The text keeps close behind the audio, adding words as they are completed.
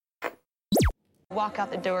Walk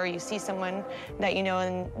out the door, you see someone that you know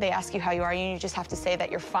and they ask you how you are, and you just have to say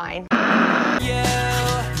that you're fine.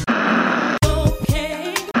 Yeah.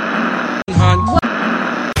 Okay.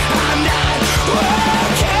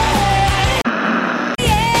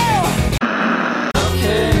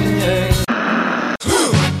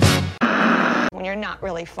 When you're not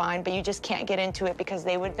really fine, but you just can't get into it because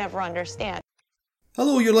they would never understand.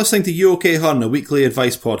 Hello, you're listening to You OK Hun, a weekly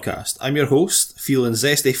advice podcast. I'm your host, feeling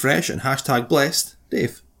zesty fresh and #blessed,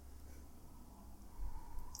 Dave.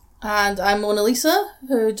 And I'm Mona Lisa,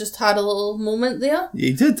 who just had a little moment there.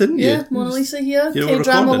 You did, didn't you? Yeah, Mona Lisa here, You know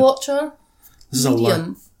K-drama watcher. This is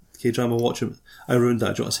medium. K-drama watcher. I ruined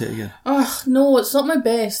that. Do you want to say it again? Ugh, no, it's not my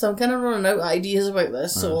best. I'm kind of running out of ideas about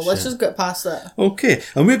this, so let's just get past it. Okay,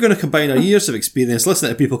 and we're going to combine our years of experience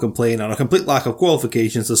listening to people complain and our complete lack of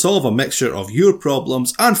qualifications to solve a mixture of your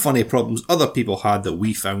problems and funny problems other people had that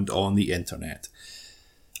we found on the internet.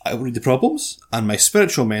 I will read the problems, and my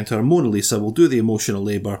spiritual mentor, Mona Lisa, will do the emotional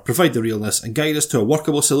labour, provide the realness, and guide us to a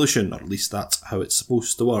workable solution, or at least that's how it's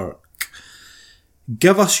supposed to work.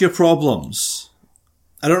 Give us your problems.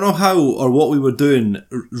 I don't know how or what we were doing,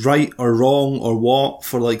 right or wrong or what,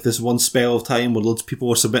 for like this one spell of time where loads of people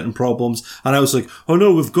were submitting problems, and I was like, oh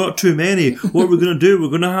no, we've got too many. What are we going to do? We're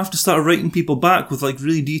going to have to start writing people back with like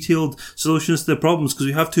really detailed solutions to their problems because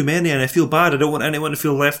we have too many and I feel bad. I don't want anyone to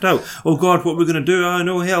feel left out. Oh God, what are we going to do? Oh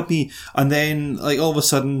no, help me. And then like all of a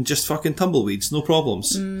sudden just fucking tumbleweeds, no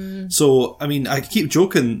problems. So, I mean, I keep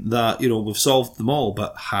joking that, you know, we've solved them all,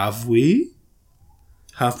 but have we?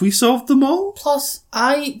 Have we solved them all? Plus,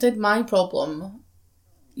 I did my problem,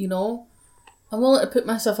 you know? I'm willing to put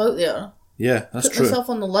myself out there. Yeah, that's true. Put myself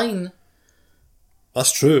on the line.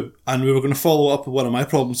 That's true. And we were going to follow up with one of my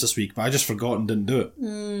problems this week, but I just forgot and didn't do it.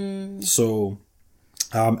 So,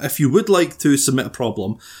 if you would like to submit a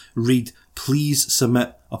problem, read, please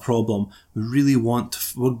submit a problem. We really want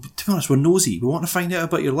to be honest, we're nosy. We want to find out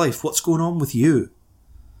about your life. What's going on with you?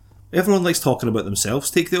 Everyone likes talking about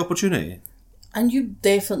themselves. Take the opportunity. And you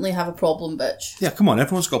definitely have a problem, bitch. Yeah, come on,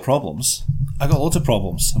 everyone's got problems. I got loads of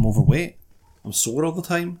problems. I'm overweight. I'm sore all the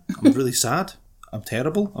time. I'm really sad. I'm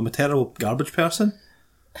terrible. I'm a terrible garbage person.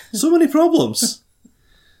 So many problems.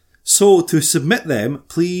 So to submit them,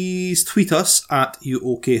 please tweet us at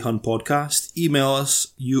UOKHunPodcast, email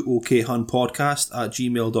us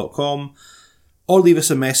uokhunpodcast@gmail.com, or leave us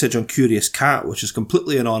a message on Curious Cat, which is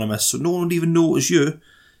completely anonymous, so no one would even know it was you.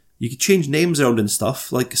 You could change names around and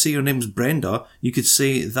stuff. Like, say your name's Brenda, you could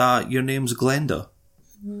say that your name's Glenda.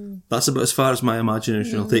 That's about as far as my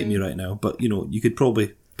imagination will take me right now. But, you know, you could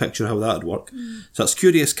probably picture how that would work. So that's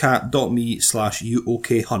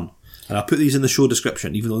curiouscat.me/UOKHun. And I'll put these in the show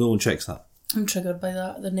description, even though no one checks that. I'm triggered by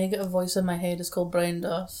that. The negative voice in my head is called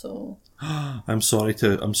Brenda, so... I'm sorry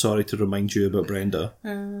to remind you about Brenda.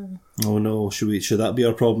 Oh no, should that be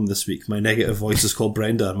our problem this week? My negative voice is called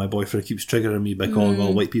Brenda, and my boyfriend keeps triggering me by calling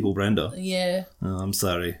all white people Brenda. Yeah. Oh, I'm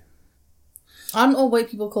sorry. Aren't all white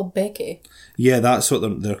people called Becky? Yeah, that's what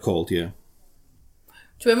they're called, yeah.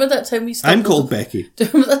 Do you remember that time we stumbled... I'm called Becky. Do you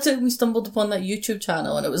remember that time we stumbled upon that YouTube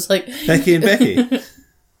channel and it was like... Becky and Becky?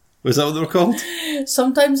 Was that what they were called?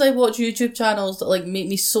 Sometimes I watch YouTube channels that like make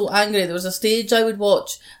me so angry. There was a stage I would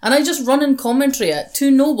watch and I just run in commentary it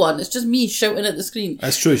to no one. It's just me shouting at the screen.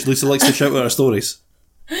 That's true. Lisa likes to shout at our stories.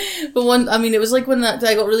 But it was like when I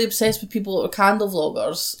got really obsessed with people that were candle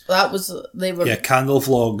vloggers. Yeah, candle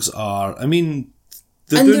vlogs are, I mean...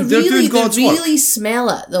 They're They doing God's work. really smell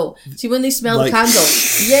it though. See, when they smell the candle.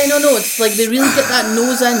 Yeah, no, it's like they really get that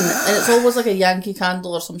nose in and it's always like a Yankee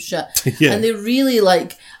candle or some shit. Yeah. And they really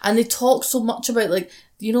and they talk so much about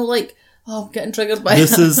oh, I'm getting triggered by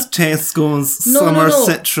This is Tesco's summer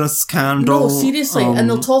citrus candle. No, seriously. And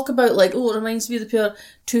they'll talk about it reminds me of the pure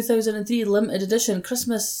 2003 limited edition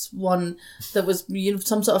Christmas one that was,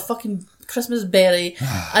 some sort of fucking Christmas berry.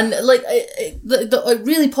 And it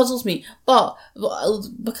really puzzles me. But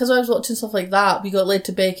because I was watching stuff like that, we got led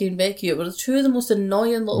to Becky and Becky. It were two of the most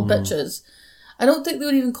annoying little bitches. I don't think they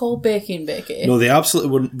were even called Becky and Becky. No, they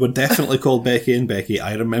absolutely were definitely called Becky and Becky.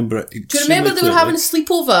 I remember it. Do you remember they were having a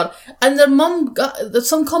sleepover and their mum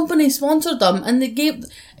some company sponsored them and they gave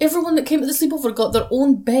everyone that came to the sleepover got their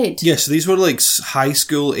own bed. Yes, these were like high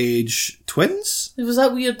school age twins. Was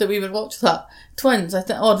that weird that we would watch that? Twins, I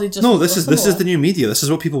think. Or they just... No, this is the new media. This is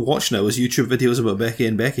what people watch now, is YouTube videos about Becky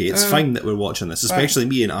and Becky. It's fine that we're watching this, especially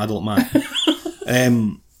me, an adult man.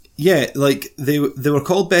 Yeah, like, they were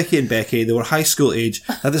called Becky and Becky, they were high school age,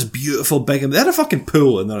 they had this beautiful big, they had a fucking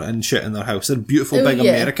pool and shit in their house, they had a beautiful big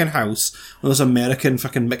American house, one of those American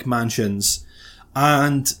fucking McMansions,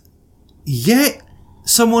 and yet,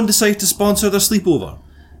 someone decided to sponsor their sleepover.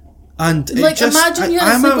 And like, imagine you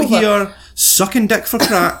had I'm a out sleepover. here sucking dick for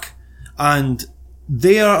crack, and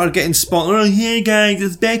they are getting spotted. Oh, hey guys,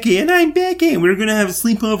 it's Becky, and I'm Becky, and we're going to have a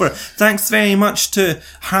sleepover. Thanks very much to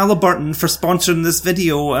Halliburton for sponsoring this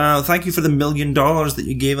video. Thank you for the $1 million that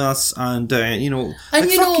you gave us, and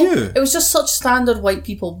fuck you. It was just such standard white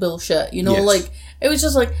people bullshit, Yes. like, it was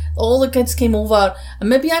just like, all the kids came over, and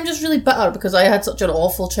maybe I'm just really bitter because I had such an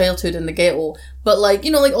awful childhood in the ghetto, but like,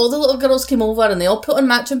 like all the little girls came over, and they all put on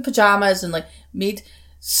matching pyjamas, and like, made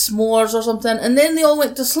s'mores or something, and then they all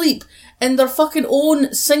went to sleep in their fucking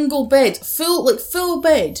own single bed, full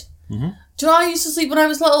bed. Mm-hmm. Do you know how I used to sleep when I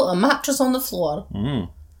was little? A mattress on the floor.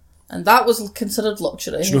 Mm. And that was considered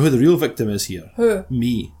luxury. Do you know who the real victim is here? Who?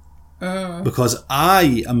 Me. Because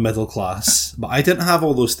I am middle class, but I didn't have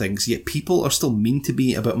all those things, yet people are still mean to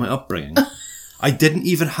me about my upbringing. I didn't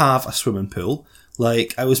even have a swimming pool.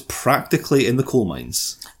 Like, I was practically in the coal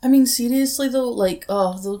mines. I mean, seriously though, like,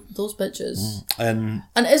 those bitches. And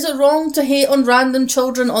is it wrong to hate on random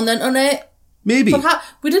children on the internet? maybe. Perhaps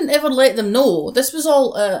we didn't ever let them know. This was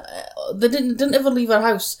all, they didn't ever leave our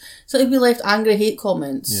house. So we left angry hate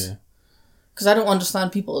comments. Yeah. Because I don't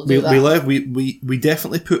understand people that do that. We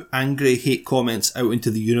definitely put angry hate comments out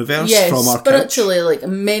into the universe from our spiritually, couch. like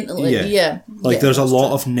mentally, yeah. There's a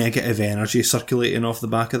lot of negative energy circulating off the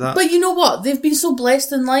back of that. But you know what? They've been so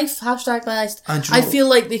blessed in life. # blessed. I feel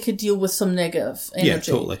like they could deal with some negative energy. Yeah,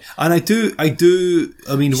 totally. And I do.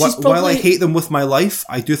 I mean, while I hate them with my life,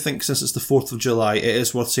 I do think since it's the 4th of July, it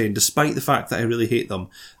is worth saying, despite the fact that I really hate them,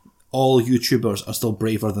 all YouTubers are still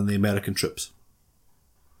braver than the American troops.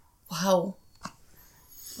 Wow.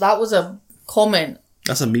 That was a comment.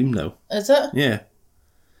 That's a meme now. Is it? Yeah.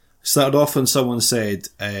 Started off when someone said,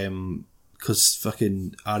 because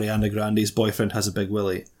fucking Ariana Grande's boyfriend has a big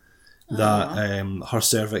willy, that her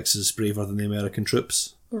cervix is braver than the American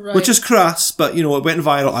troops. Right. Which is crass, but, it went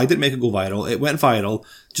viral. I didn't make it go viral. It went viral.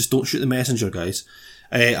 Just don't shoot the messenger, guys.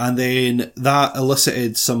 And then that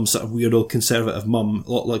elicited some sort of weirdo conservative mum,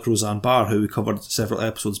 a lot like Roseanne Barr, who we covered several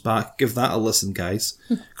episodes back. Give that a listen, guys.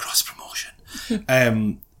 Cross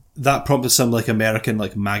promotion. That prompted some American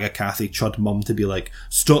MAGA Kathy chud mum to be like,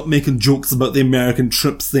 stop making jokes about the American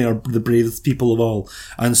troops, they are the bravest people of all.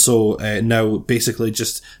 And so now basically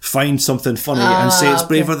just find something funny and say it's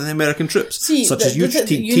braver than the American troops. Such as teenage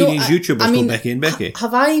YouTubers called Becky and Becky.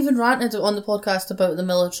 Have I even ranted on the podcast about the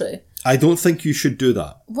military? I don't think you should do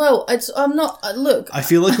that. Well, I'm not. Look, I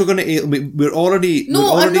feel like we're going to. We're already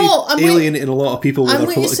alienating a lot of people with our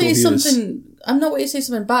political views. I'm not going to say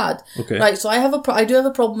something bad. Okay. Right. So I do have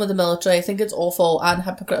a problem with the military. I think it's awful and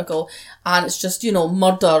hypocritical, and it's just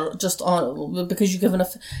murder just on because you get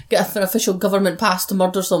an official government pass to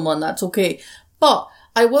murder someone. That's okay, but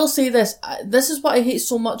I will say this. This is what I hate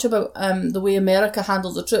so much about the way America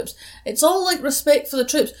handles the troops. It's all like respect for the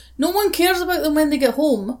troops. No one cares about them when they get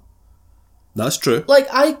home. That's true.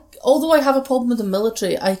 Although I have a problem with the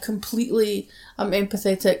military, I completely am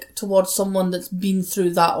empathetic towards someone that's been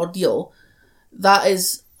through that ordeal. That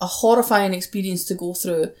is a horrifying experience to go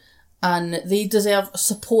through, and they deserve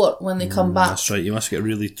support when they come back. That's right. You must get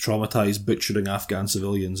really traumatised butchering Afghan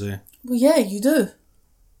civilians, eh? Well, yeah, you do.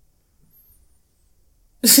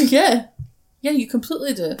 Yeah, you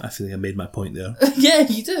completely do. I feel like I made my point there. Yeah,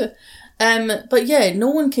 you do. But yeah, no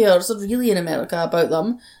one cares really in America about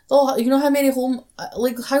them. You know how many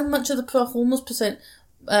how much of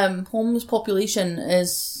the homeless population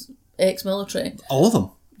is ex-military? All of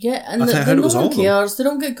them. Yeah, and no one cares. They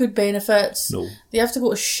don't get good benefits. No. They have to go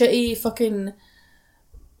to shitty fucking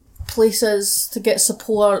places to get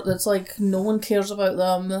support that's no one cares about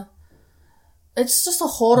them. It's just a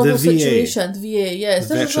horrible situation. The VA, yeah. It's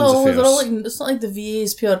not like the VA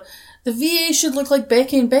is pure. The VA should look like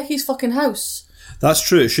Becky and Becky's fucking house. That's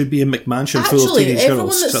true. It should be a McMansion full of teenage girls. Everyone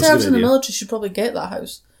that serves in the military should probably get that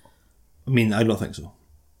house. I mean, I don't think so.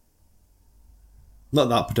 Not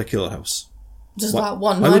that particular house. Just that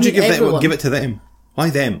one. Why would you give it to them? Why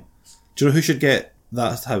them? Do you know who should get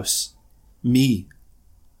that house? Me.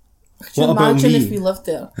 Could you imagine if we lived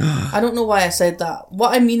there? I don't know why I said that.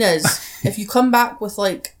 What I mean is, if you come back with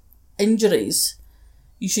injuries,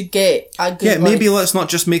 you should get a good life. Maybe let's not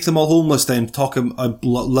just make them all homeless then, talking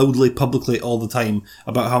loudly, publicly all the time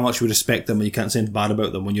about how much we respect them and you can't say anything bad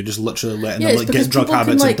about them when you're just literally letting them get drug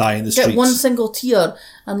habits and die in the streets. Get one single tear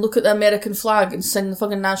and look at the American flag and sing the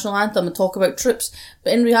fucking national anthem and talk about troops.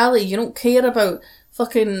 But in reality, you don't care about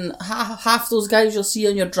fucking half those guys you'll see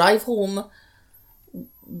on your drive home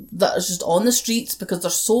that is just on the streets because they've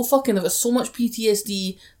got so much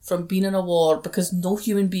PTSD from being in a war, because no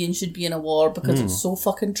human being should be in a war because it's so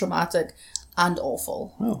fucking traumatic and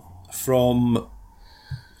awful. Well, from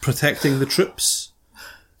protecting the troops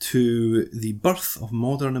to the birth of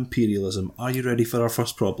modern imperialism. Are you ready for our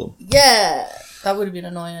first problem? Yeah! That would have been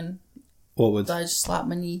annoying. What would? I just slapped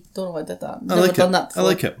my knee. Don't know why I did that. I Never like done it. that before. I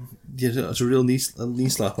like it. Yeah, it's a real knee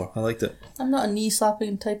slapper. I liked it. I'm not a knee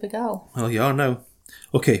slapping type of gal. Well, you are now.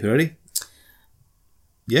 Okay, you ready?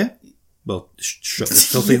 Yeah? Well, shut your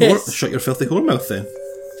filthy Yes. shut your filthy whore mouth then.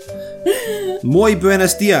 Muy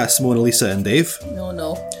buenos dias, Mona Lisa and Dave.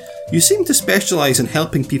 No. You seem to specialise in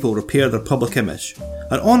helping people repair their public image.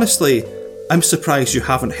 And honestly, I'm surprised you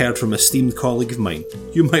haven't heard from an esteemed colleague of mine.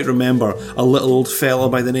 You might remember a little old fella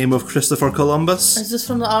by the name of Christopher Columbus. Is this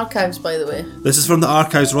from the archives, by the way? This is from the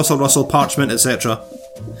archives, Russell, Parchment, etc.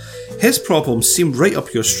 His problems seemed right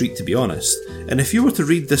up your street, to be honest. And if you were to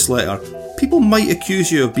read this letter, people might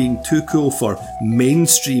accuse you of being too cool for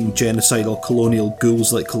mainstream genocidal colonial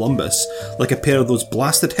ghouls like Columbus, like a pair of those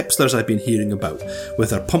blasted hipsters I've been hearing about, with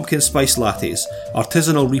their pumpkin spice lattes,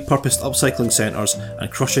 artisanal repurposed upcycling centres, and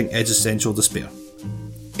crushing existential despair.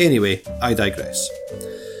 Anyway, I digress.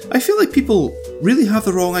 I feel like people really have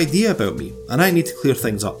the wrong idea about me, and I need to clear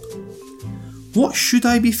things up. What should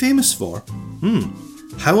I be famous for?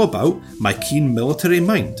 How about my keen military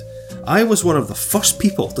mind? I was one of the first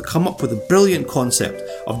people to come up with a brilliant concept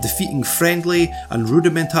of defeating friendly and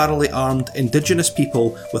rudimentarily armed indigenous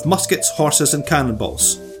people with muskets, horses and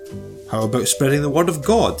cannonballs. How about spreading the word of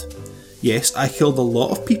God? Yes, I killed a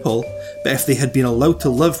lot of people, but if they had been allowed to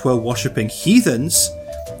live while worshipping heathens,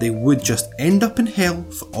 they would just end up in hell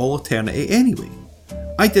for all eternity anyway.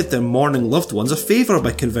 I did their mourning loved ones a favour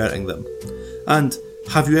by converting them. And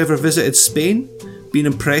have you ever visited Spain? Been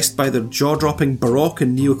impressed by their jaw-dropping Baroque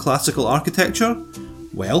and neoclassical architecture?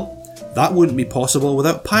 Well, that wouldn't be possible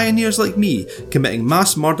without pioneers like me committing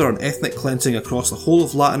mass murder and ethnic cleansing across the whole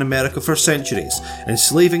of Latin America for centuries,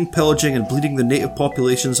 enslaving, pillaging and bleeding the native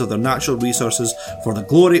populations of their natural resources for the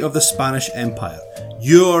glory of the Spanish Empire.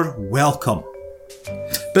 You're welcome.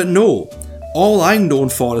 But no, all I'm known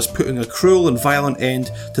for is putting a cruel and violent end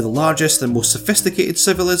to the largest and most sophisticated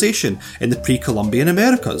civilization in the pre-Columbian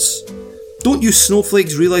Americas. Don't you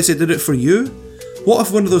snowflakes realise they did it for you? What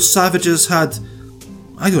if one of those savages had,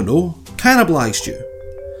 I don't know, cannibalised you?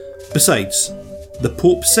 Besides, the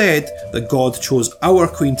Pope said that God chose our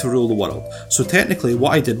Queen to rule the world, so technically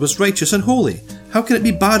what I did was righteous and holy. How can it be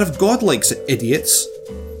bad if God likes it, idiots?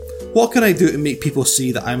 What can I do to make people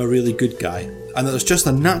see that I'm a really good guy, and that there's just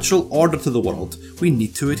a natural order to the world we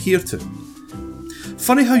need to adhere to?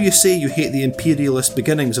 Funny how you say you hate the imperialist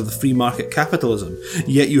beginnings of the free market capitalism,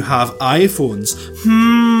 yet you have iPhones.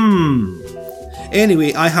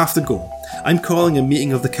 Anyway, I have to go. I'm calling a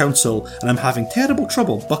meeting of the council and I'm having terrible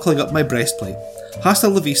trouble buckling up my breastplate. Hasta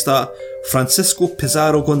la vista, Francisco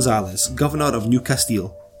Pizarro Gonzalez, Governor of New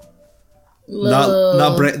Castille.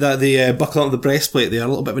 The buckling up the breastplate there, a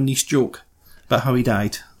little bit of a niche joke about how he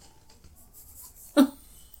died.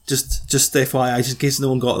 Just FYI, just in case no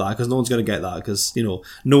one got that, because no one's going to get that, because, you know,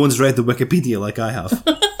 no one's read the Wikipedia like I have.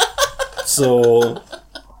 So...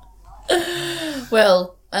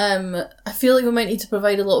 Well, I feel like we might need to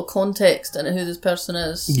provide a little context into who this person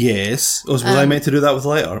is. Yes. Was I meant to do that with the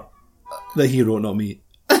letter? That he wrote, not me.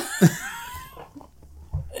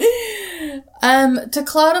 To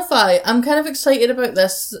clarify, I'm kind of excited about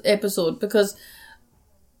this episode because...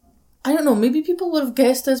 I don't know, maybe people would have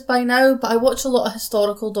guessed this by now, but I watch a lot of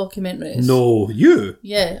historical documentaries. No, you?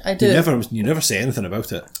 Yeah, I do. You never say anything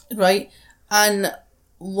about it. Right. And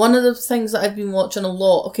one of the things that I've been watching a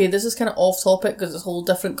lot, okay, this is kind of off topic because it's a whole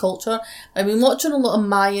different culture. I've been watching a lot of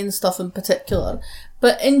Mayan stuff in particular.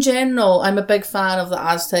 But in general, I'm a big fan of the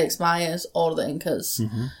Aztecs, Mayas, or the Incas.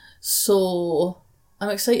 Mm-hmm. So I'm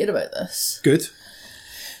excited about this. Good.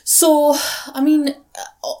 So, I mean,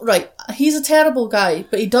 right, he's a terrible guy,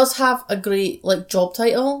 but he does have a great, job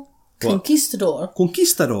title. What? Conquistador.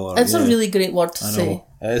 Conquistador. It's a really great word to say.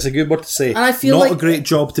 It's a good word to say. And I feel Not a great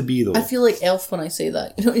job to be, though. I feel like Elf when I say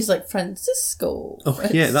that. You know, he's like, Francisco. Oh,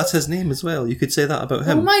 yeah, that's his name as well. You could say that about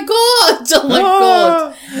him. Oh my god! Oh my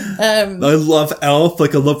god! I love Elf. I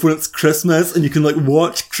love when it's Christmas and you can,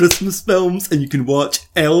 watch Christmas films and you can watch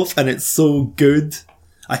Elf and it's so good.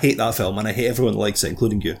 I hate that film and I hate everyone that likes it,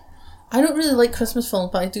 including you. I don't really like Christmas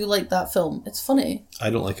films, but I do like that film. It's funny. I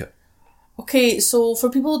don't like it. Okay, so for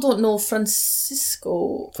people who don't know,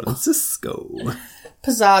 Francisco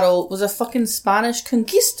Pizarro was a fucking Spanish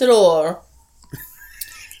conquistador. You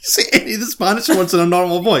say any of the Spanish words in a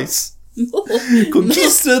normal voice? No.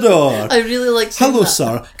 Conquistador. No. I really like saying Hello, that.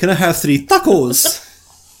 sir. Can I have 3 tacos?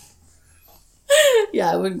 Yeah,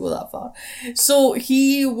 I wouldn't go that far. So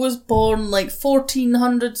he was born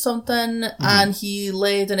 1400 something, and he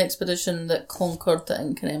led an expedition that conquered the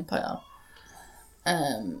Incan Empire.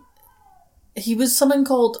 he was something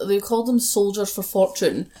called, they called them Soldiers for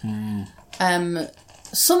Fortune.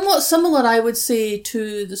 Somewhat similar, I would say,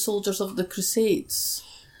 to the Soldiers of the Crusades.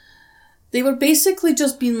 They were basically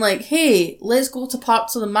just being like, hey, let's go to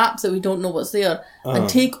parts of the map that we don't know what's there and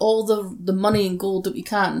take all the money and gold that we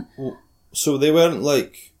can. So they weren't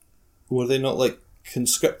like, were they not like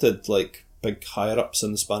conscripted, like big higher-ups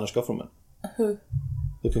in the Spanish government? Who?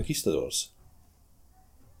 The conquistadors.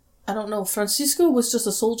 I don't know. Francisco was just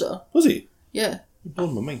a soldier. Was he? Yeah. You're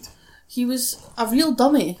blowing my mind. He was a real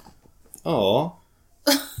dummy. Oh.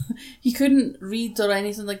 He couldn't read or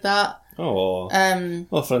anything like that. Oh.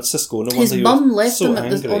 Francisco. No His wonder he mum was left so him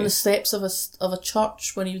angry. on the steps of a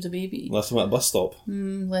church when he was a baby. Left him at a bus stop.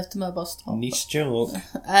 Left him at a bus stop. Nice joke.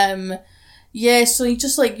 Yeah, so he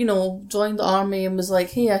just like, joined the army and was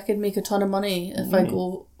like, hey, I could make a ton of money if I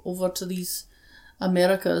go over to these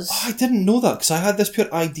Americas. Oh, I didn't know that, because I had this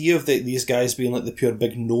pure idea of these guys being like the pure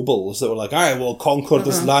big nobles that were like, I will conquer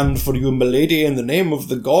this land for you, milady, in the name of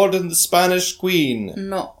the god and the Spanish queen.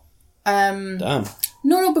 No. Damn.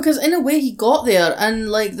 No, because in a way he got there, and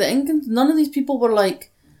like the Incans, none of these people were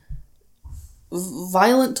like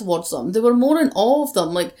violent towards them. They were more in awe of them.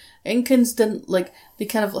 Like Incans didn't like, they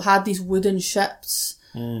kind of had these wooden ships,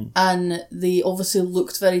 and they obviously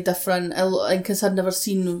looked very different. Incans had never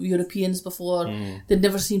seen Europeans before. They'd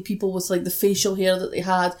never seen people with like the facial hair that they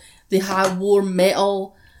had. They wore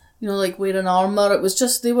metal, like wearing armour. It was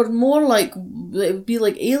just, they were more like, it would be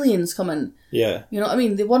like aliens coming. Yeah. You know what I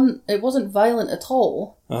mean? It wasn't violent at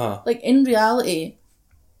all. Like in reality,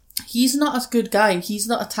 he's not a good guy. He's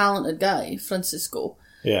not a talented guy, Francisco.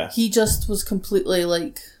 Yeah. He just was completely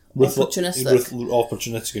like opportunistic.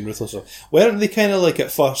 Opportunistic and ruthless. Weren't they kind of like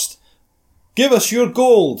at first, give us your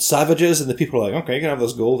gold, savages, and the people are like, okay, you can have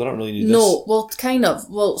this gold, I don't really need this. No, well, kind of.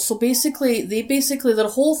 Well, so basically, their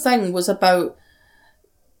whole thing was about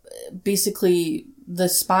basically the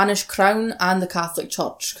Spanish crown and the Catholic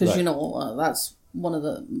Church, because that's one of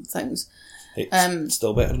the things. Hey,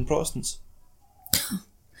 still better than Protestants.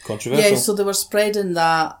 Controversial. Yeah, so they were spreading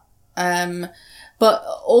that. But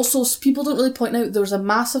also, people don't really point out there was a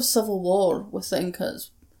massive civil war with the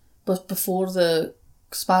Incas, but before the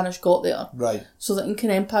Spanish got there. Right. So the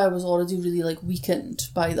Incan Empire was already really like weakened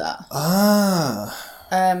by that.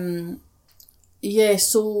 Yeah,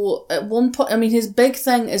 so at one point, I mean, his big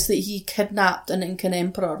thing is that he kidnapped the Incan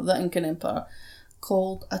Emperor,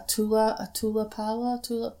 called Attila Pala.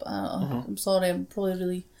 I'm sorry,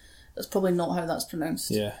 that's probably not how that's pronounced.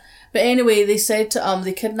 Yeah. But anyway, they said to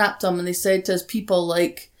they kidnapped him, and they said to his people,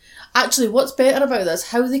 like, actually, what's better about this,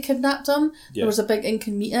 how they kidnapped him, there was a big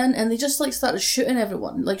Incan meeting, and they just, like, started shooting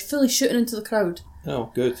everyone, like, fully shooting into the crowd.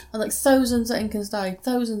 Oh, good. And, like, thousands of Incans died,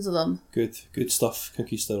 thousands of them. Good stuff,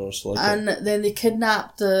 conquistadors. And then they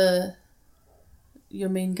kidnapped your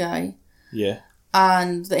main guy. Yeah.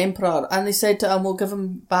 And the emperor, and they said to him, we'll give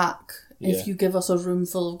him back if you give us a room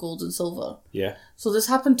full of gold and silver. Yeah. So this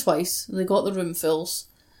happened twice. They got the room fills.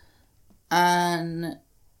 And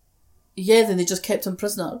then they just kept him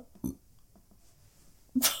prisoner.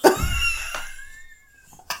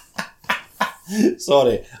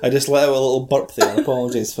 Sorry, I just let out a little burp there. I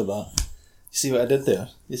apologise for that. You see what I did there?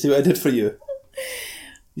 You see what I did for you?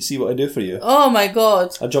 You see what I do for you? Oh my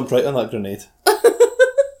god. I jumped right on that grenade.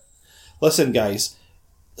 Listen, guys.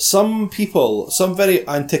 Some people, some very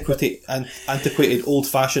antiquated,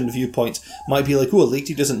 old-fashioned viewpoints might be like, oh, a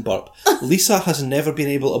lady doesn't burp. Lisa has never been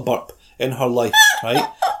able to burp in her life, right?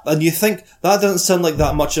 And you think, that doesn't sound like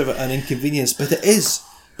that much of an inconvenience, but it is.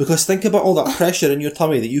 Because think about all that pressure in your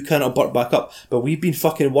tummy that you cannot burp back up. But we've been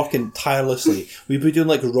fucking working tirelessly. We've been doing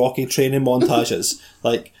like Rocky training montages.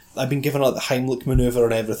 Like, I've been giving her like the Heimlich manoeuvre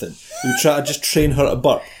and everything. We try to just train her to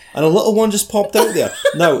burp. And a little one just popped out there.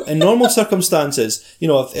 Now, in normal circumstances,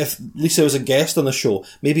 if Lisa was a guest on the show,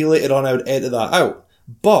 maybe later on I would edit that out.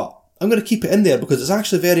 But I'm going to keep it in there because it's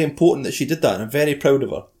actually very important that she did that, and I'm very proud of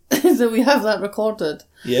her. That we have that recorded.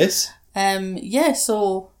 Yes?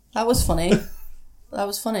 So that was funny. That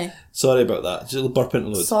was funny. Sorry about that. Just a little burp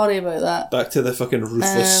interlude. Sorry about that. Back to the fucking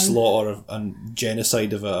ruthless slaughter and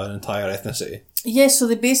genocide of an entire ethnicity. Yeah, so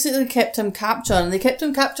they basically kept him captured, and they kept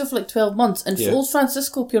him captured for like 12 months, and old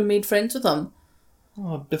Francisco pure made friends with him.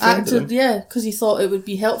 Oh, befriended him. Yeah, because he thought it would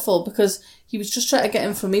be helpful, because he was just trying to get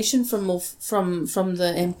information from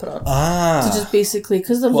the emperor. To just basically,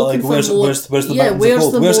 because they're looking for more... Where's the mountains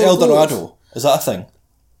of gold? Where's El Dorado? Gold? Is that a thing?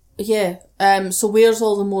 Yeah. So where's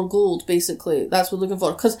all the more gold, basically? That's what we're looking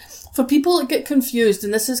for. Because for people that get confused,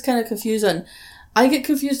 and this is kind of confusing, I get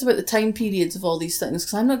confused about the time periods of all these things,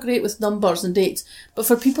 because I'm not great with numbers and dates. But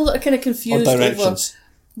for people that are kind of confused or directions.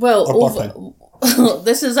 over... Well, or burping.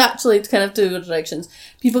 this is actually kind of two directions.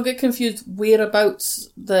 People get confused whereabouts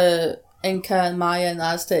the Inca and Maya and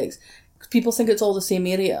Aztecs. People think it's all the same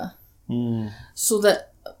area. So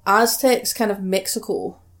that Aztecs kind of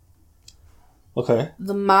Mexico. Okay.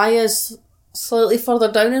 The Mayas slightly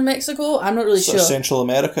further down in Mexico. I'm not really Sort sure. of Central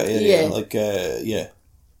America area. Yeah. Yeah.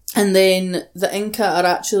 And then the Inca are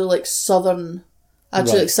actually like southern,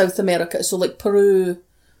 like South America. So like Peru.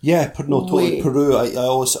 Yeah, totally. Peru.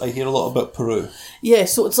 I hear a lot about Peru. Yeah,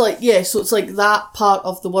 so it's like that part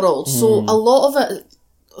of the world. So a lot of it,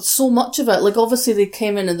 so much of it, like obviously they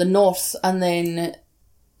came in the north, and then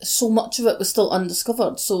so much of it was still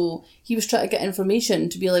undiscovered. So he was trying to get information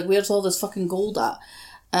to be like, where's all this fucking gold at?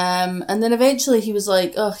 And then eventually he was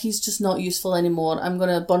like, oh, he's just not useful anymore. I'm going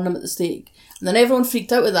to burn him at the stake. And then everyone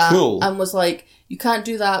freaked out with that and was like, you can't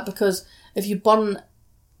do that because if you burn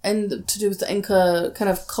to do with the Inca kind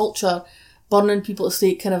of culture, burning people at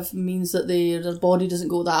stake kind of means that their body doesn't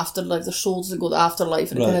go to the afterlife, their soul doesn't go to the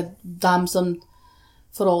afterlife, and it kind of damns them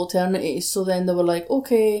for all eternity. So then they were like,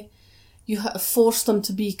 okay, you forced them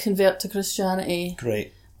to convert to Christianity.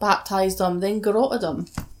 Great. Baptised them, then garroted them.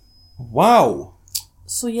 Wow.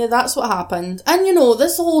 So yeah, that's what happened. And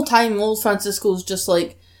this whole time, old Francisco's just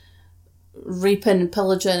like raping and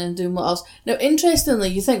pillaging and doing what else. Now, interestingly,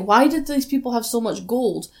 you think, why did these people have so much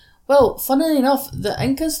gold? Well, funnily enough, the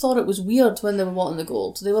Incas thought it was weird when they were wanting the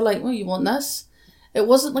gold. They were like, well, you want this? It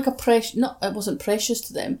wasn't like it wasn't precious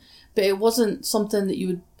to them, but it wasn't something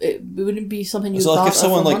that it wouldn't be something you would barter like if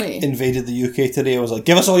someone for money. Invaded the UK today and was like,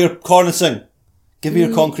 give us all your corn and sing. Give me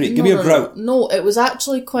your concrete. Give me your grout. No, it was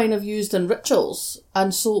actually kind of used in rituals.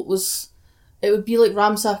 And so it would be like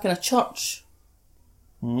ransacking a church.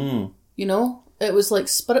 It was like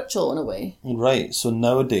spiritual in a way. Right, so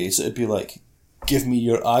nowadays it'd be like, give me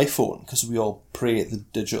your iPhone, because we all pray at the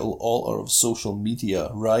digital altar of social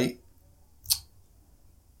media, right?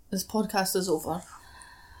 This podcast is over.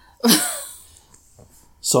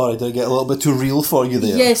 Sorry, did I get a little bit too real for you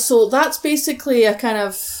there? Yeah, so that's basically a kind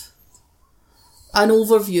of an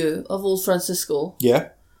overview of old Francisco. Yeah?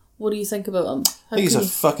 What do you think about him? I think he's a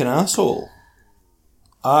fucking asshole.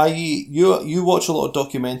 You watch a lot of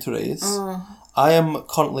documentaries. I am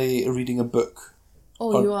currently reading a book.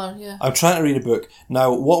 Oh, you are, yeah. I'm trying to read a book.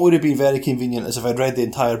 Now, what would have been very convenient is if I'd read the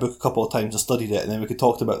entire book a couple of times and studied it, and then we could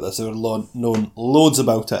talk about this. I would have known loads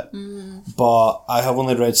about it. But I have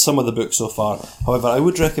only read some of the book so far. However, I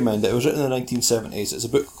would recommend it. It was written in the 1970s. It's a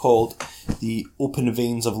book called The Open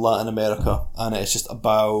Veins of Latin America, and it's just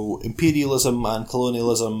about imperialism and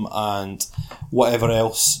colonialism and whatever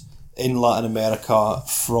else in Latin America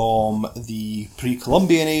from the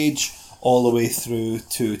pre-Columbian age all the way through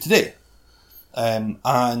to today. And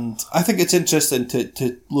I think it's interesting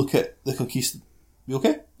to look at the conquista. You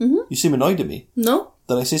okay? Mm-hmm. You seem annoyed at me. No.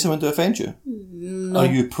 Did I say something to offend you? No. Are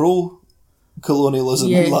you pro-colonialism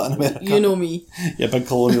in Latin America? You know me. Yeah, big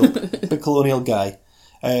colonial guy.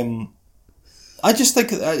 I just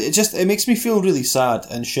think it makes me feel really sad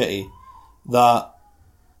and shitty that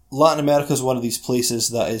Latin America is one of these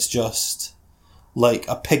places that is just like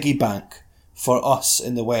a piggy bank for us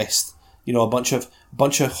in the West. A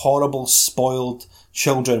bunch of horrible, spoiled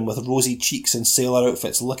children with rosy cheeks and sailor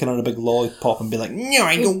outfits looking on a big lollipop and be like, no,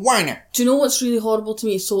 I don't want it. Do you know what's really horrible to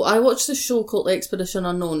me? So I watched this show called Expedition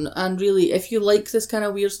Unknown, and really, if you like this kind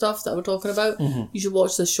of weird stuff that we're talking about, you should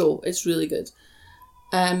watch this show. It's really good.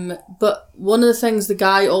 But one of the things the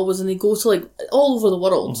guy always, and they go to like all over the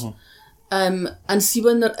world, and see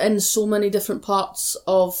when they're in so many different parts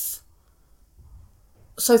of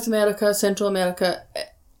South America, Central America,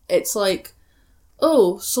 it's like,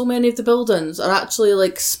 oh, so many of the buildings are actually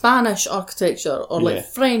like Spanish architecture or like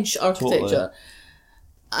French architecture. Totally.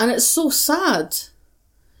 And it's so sad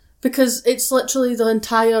because it's literally the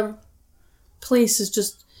entire place is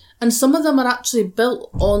just, and some of them are actually built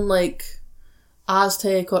on like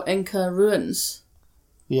Aztec or Inca ruins.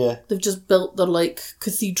 Yeah. They've just built their like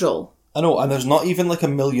cathedral. I know, and there's not even like a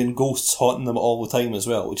million ghosts haunting them all the time as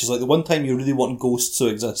well, which is like the one time you really want ghosts to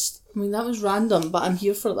exist. I mean, that was random, but I'm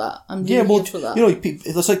here for that. I'm really here for that.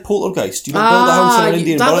 It's like Poltergeist. You don't build a house in an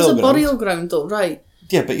Indian burial ground. That was a burial ground though, right.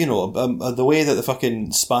 Yeah, but the way that the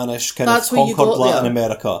fucking Spanish kind of conquered Latin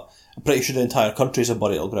America, I'm pretty sure the entire country's a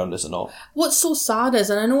burial ground, is it not? What's so sad is,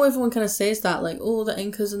 and I know everyone kind of says that, like, oh, the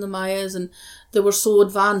Incas and the Mayas, and they were so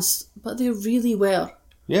advanced, but they really were.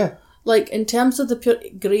 Yeah. Like, in terms of the pure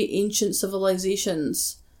great ancient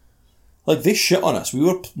civilizations... Like, they shit on us. We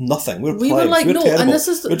were nothing. We were plebs. Like, we were terrible. And this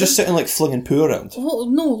is... We were just sitting, like, flinging poo around. Well,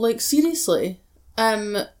 no, like, seriously.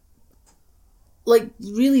 Like,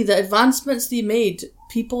 really, the advancements they made,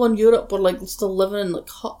 people in Europe were, like, still living in, like,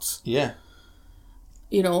 huts. Yeah.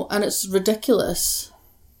 you know, and it's ridiculous.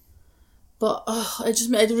 But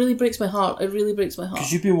it really breaks my heart. It really breaks my heart.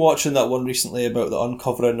 Because you've been watching that one recently about the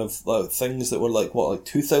uncovering of things that were like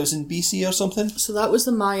 2000 BC or something. So that was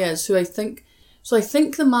the Mayas, who I think. So I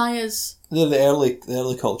think the Mayas. They're the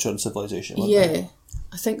early culture and civilization. Weren't they?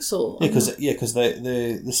 I think so. Yeah, because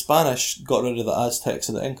the Spanish got rid of the Aztecs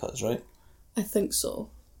and the Incas, right? I think so.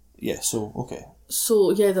 Yeah. So okay. So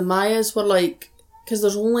yeah, the Mayas were like. Because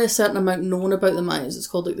there's only a certain amount known about the Mayas. It's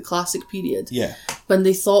called like the Classic Period. Yeah. When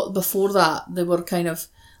they thought before that they were kind of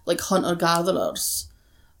like hunter-gatherers.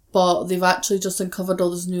 But they've actually just uncovered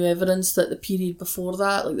all this new evidence that the period before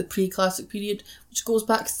that, like the pre-Classic Period, which goes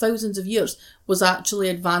back thousands of years, was actually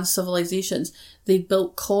advanced civilizations. They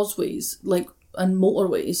built causeways, like, and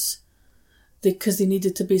motorways, because they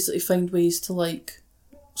needed to basically find ways to, like,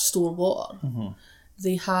 store water. Mm-hmm.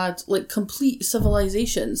 They had, like, complete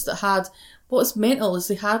civilizations that had... What's mental is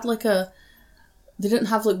they had, like, they didn't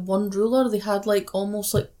have, like, one ruler. They had, like,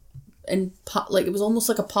 almost, like, it was almost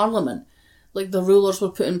like a parliament. Like, the rulers were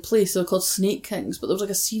put in place. They were called snake kings, but there was, like,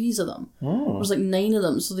 a series of them. Oh. There was, like, 9 of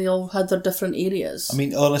them, so they all had their different areas. I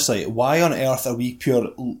mean, honestly, why on earth are we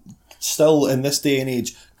still, in this day and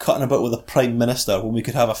age, cutting about with a prime minister when we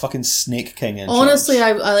could have a fucking snake king in Honestly,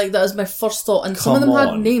 charge? I like that as my first thought. And some of them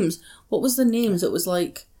had names. What was the names? It was,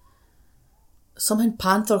 like... Something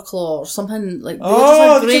Panther Claw or something like...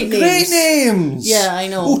 Great names! Yeah, I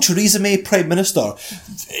know. Oh, Theresa May, Prime Minister.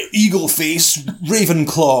 Eagle Face,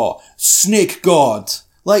 Ravenclaw, Snake God.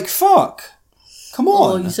 Like, fuck. Come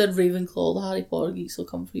on. Oh, you said Ravenclaw. The Harry Potter geeks will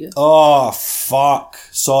come for you. Oh, fuck.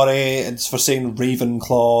 Sorry, it's for saying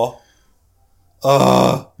Ravenclaw.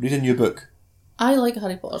 Read a new book. I like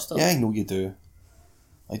Harry Potter stuff. Yeah, I know you do.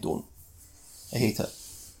 I don't. I hate it.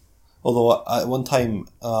 Although, at one time,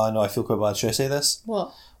 no, I feel quite bad. Should I say this?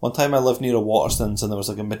 What? One time I lived near a Waterstones and there was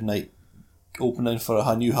like a midnight opening for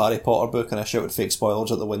a new Harry Potter book and I shouted fake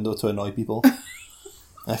spoilers at the window to annoy people.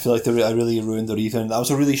 I feel like I really ruined their evening. That was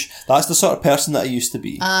a really... that's the sort of person that I used to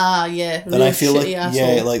be. Ah, yeah. Really and I feel like,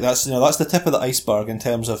 asshole. yeah, like that's the tip of the iceberg in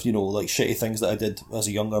terms of, like shitty things that I did as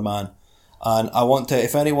a younger man. And I want to,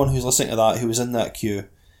 if anyone who's listening to that who was in that queue,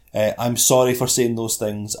 I'm sorry for saying those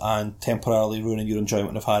things and temporarily ruining your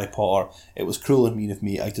enjoyment of Harry Potter. It was cruel and mean of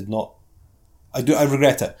me. I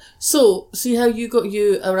regret it. So, see how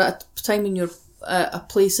you are at a time in your a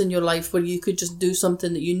place in your life where you could just do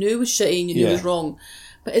something that you knew was shitty and you knew was wrong.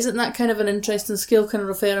 But isn't that kind of an interesting scale, kind of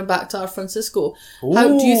referring back to our Francisco? How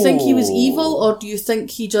do you think he was evil, or do you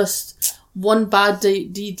think he just one bad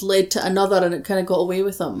deed led to another and it kind of got away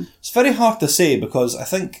with him? It's very hard to say because I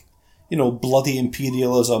think, bloody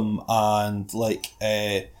imperialism and like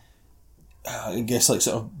I guess like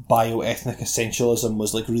sort of bioethnic essentialism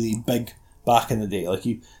was like really big back in the day. Like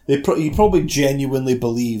he probably genuinely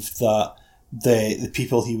believed that the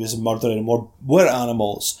people he was murdering were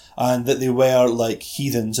animals and that they were like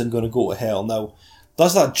heathens and going to go to hell. Now,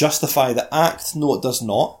 does that justify the act? No, it does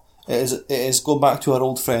not. It is going back to our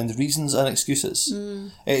old friend, reasons and excuses.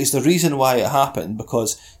 It is the reason why it happened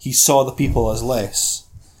because he saw the people as less.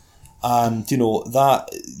 And, that...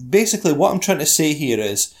 Basically, what I'm trying to say here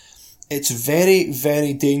is it's very,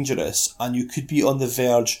 very dangerous and you could be on the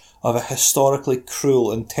verge of a historically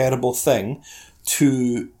cruel and terrible thing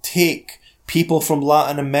to take people from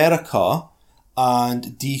Latin America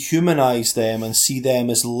and dehumanise them and see them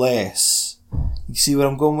as less. You see where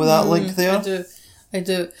I'm going with that link there? I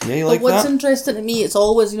do. Yeah, you like that? But what's interesting to me, it's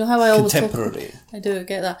always, how I always contemporary. I do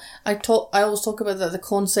get that. I always talk about the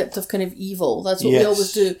concept of kind of evil. That's what we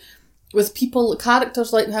always do. With people,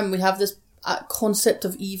 characters like him, we have this concept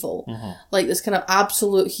of evil. Mm-hmm. Like this kind of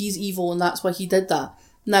absolute, he's evil and that's why he did that.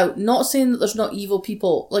 Now, not saying that there's not evil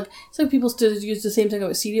people. Like, some people still use the same thing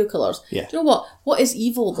about serial killers. Yeah. Do you know what? What is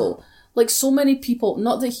evil, though? Like, so many people,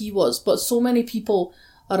 not that he was, but so many people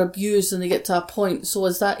are abused and they get to a point. So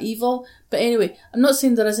is that evil? But anyway, I'm not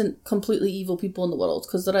saying there isn't completely evil people in the world,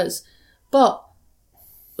 because there is. But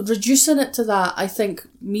reducing it to that, I think,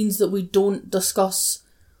 means that we don't discuss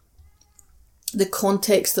the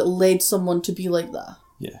context that led someone to be like that.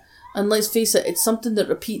 Yeah. And let's face it, it's something that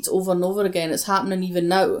repeats over and over again. It's happening even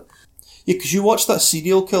now. Yeah, because you watch that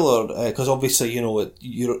serial killer, because obviously,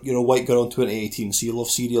 you're a white girl in 2018, so you love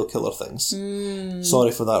serial killer things.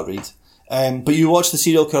 Sorry for that, Reed. But you watched the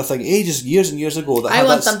serial killer thing years and years ago. I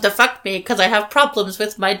want them to fuck me because I have problems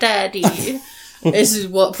with my daddy. This is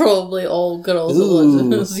what probably all girls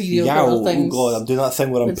serial killer things. Oh God, I'm doing that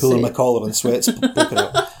thing where I'm pulling my collar and sweat's poking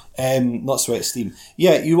out. Not sweat, steam.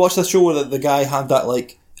 Yeah, you watched the show where the guy had that,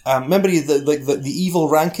 like, Remember the evil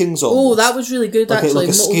rankings? Oh, that was really good, actually. Like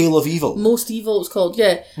a scale of evil. Most evil, it's called,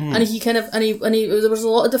 yeah. And he kind of, and he, there was a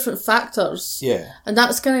lot of different factors. Yeah. And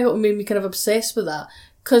that's kind of what made me kind of obsessed with that.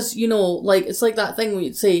 Because, you know, like, it's like that thing where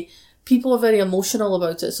you'd say, people are very emotional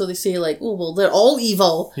about it, so they say, like, oh, well, they're all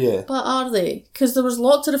evil. Yeah. But are they? Because there was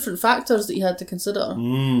lots of different factors that you had to consider.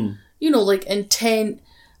 You know, like intent,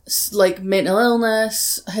 like mental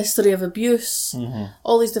illness, history of abuse,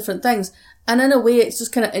 all these different things. And in a way, it's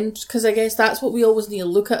just kind of because I guess that's what we always need to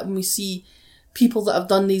look at when we see people that have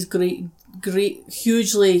done these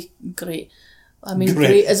hugely great. I mean,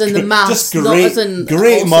 great as in the mass, just great, not as in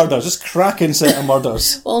great murders, just cracking set of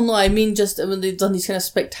murders. Well, no, I mean just when they've done these kind of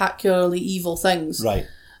spectacularly evil things, Right?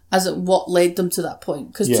 As in what led them to that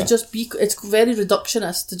point. Because to just be, it's very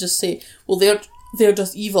reductionist to just say, well, they're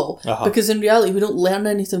just evil, because in reality we don't learn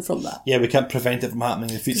anything from that. Yeah, we can't prevent it from happening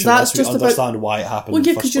in the future That's unless we just understand why it happened. Well,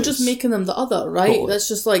 yeah, because you're just making them the other, right? Totally. That's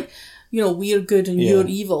just like, you know, we're good and you're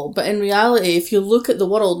evil. But in reality, if you look at the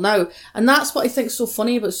world now, and that's what I think is so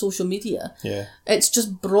funny about social media. Yeah. It's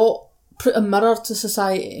just put a mirror to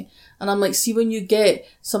society. And I'm like, see, when you get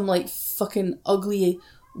some like fucking ugly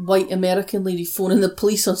white American lady phoning the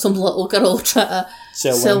police on some little girl trying to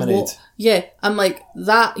sell lemonade. Yeah, I'm like,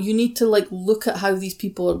 that, you need to like look at how these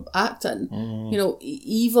people are acting. You know,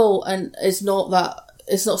 evil, and it's not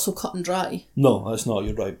so cut and dry. No, that's not,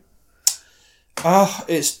 you're right.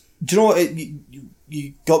 Do you know what,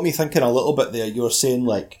 you got me thinking a little bit there. You were saying,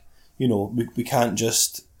 like, you know, we can't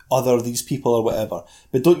just other these people or whatever.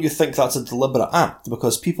 But don't you think that's a deliberate act?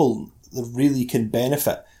 Because people really can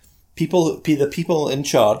benefit. The people in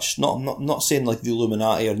charge, not saying like the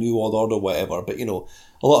Illuminati or New World Order or whatever, but, you know,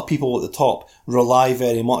 a lot of people at the top rely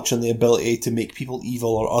very much on the ability to make people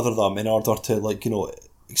evil or other them in order to, like, you know,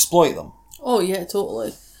 exploit them. Oh, yeah,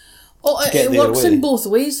 totally. Oh, it works in both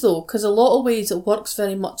ways, though, because a lot of ways it works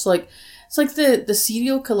very much like, it's like the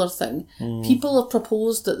serial killer thing. People have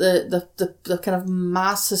proposed that the kind of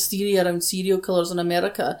mass hysteria around serial killers in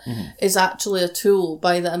America is actually a tool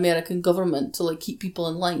by the American government to, like, keep people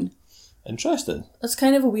in line. Interesting. It's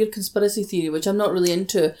kind of a weird conspiracy theory, which I'm not really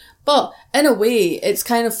into. But in a way, it's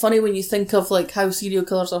kind of funny when you think of like how serial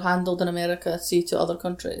killers are handled in America, say, to other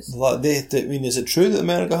countries. I mean, is it true that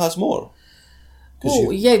America has more?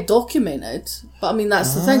 Oh, yeah, documented. But I mean,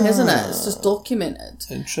 that's the thing, isn't it? It's just documented.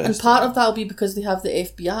 Interesting. And part of that will be because they have the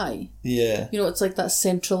FBI. Yeah. You know, it's like that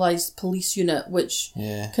centralised police unit which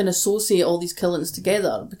Yeah. can associate all these killings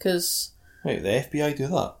together because... Wait, the FBI do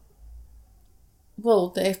that? Well,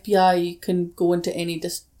 the FBI can go into any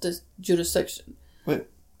jurisdiction. Wait,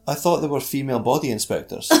 I thought they were female body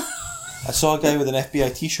inspectors. I saw a guy with an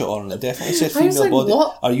FBI t-shirt on and it definitely said I was female like, body...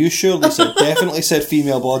 what? Are you sure they said definitely said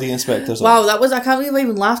female body inspectors on Wow, it? I can't believe I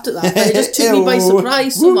even laughed at that. But it just took me by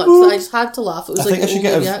surprise so much that I just had to laugh. It was like the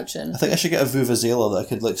only reaction. I think I should get a vuvuzela that I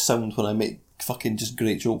could like sound when I make fucking just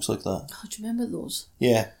great jokes like that. Oh, do you remember those?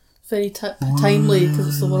 Yeah. Very timely because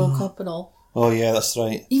it's the World Cup and all. Oh yeah, that's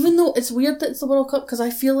right. Even though it's weird that it's the World Cup because I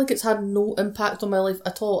feel like it's had no impact on my life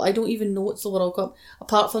at all. I don't even know it's the World Cup.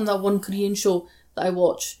 Apart from that one Korean show that I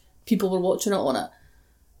watch, people were watching it on it.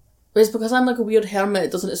 But it's because I'm like a weird hermit.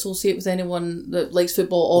 It doesn't associate with anyone that likes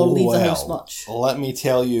football or leave the house much. Let me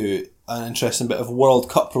tell you an interesting bit of World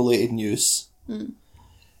Cup related news.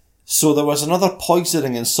 So there was another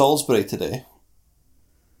poisoning in Salisbury today.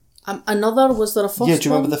 Was there a first Yeah, do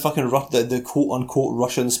you remember one? the fucking the quote unquote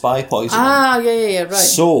Russian spy poisoning? Yeah, right.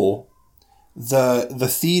 So the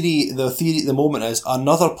theory at the moment is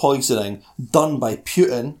another poisoning done by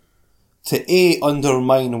Putin to A,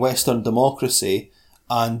 undermine Western democracy,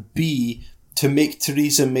 and B, to make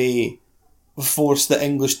Theresa May force the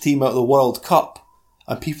English team out of the World Cup.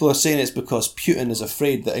 And people are saying it's because Putin is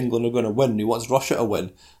afraid that England are going to win and he wants Russia to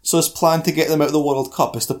win. So his plan to get them out of the World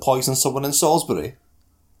Cup is to poison someone in Salisbury.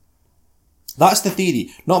 That's the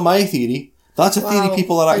theory. Not my theory. That's a theory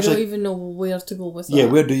people are actually... I don't even know where to go with that. Yeah,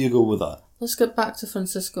 where do you go with that? Let's get back to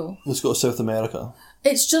Francisco. Let's go to South America.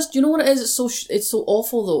 It's just, you know what it is? It's so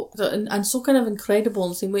awful though, and so kind of incredible in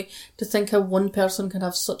the same way to think how one person can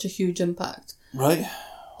have such a huge impact. Right.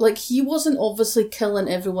 Like, he wasn't obviously killing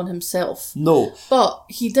everyone himself. No. But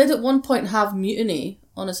he did at one point have mutiny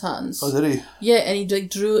on his hands. Oh, did he? Yeah, and he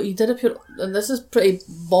did appear, and this is pretty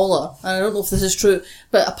baller, and I don't know if this is true,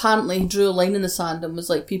 but apparently he drew a line in the sand and was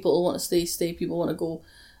like, people who want to stay, people want to go,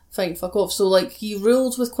 fine, fuck off. So, like, he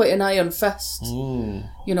ruled with quite an iron fist,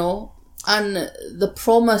 you know, and the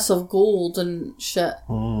promise of gold and shit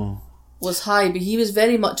was high, but he was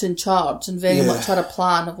very much in charge and very much had a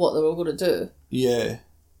plan of what they were going to do. Yeah.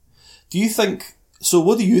 Do you think... So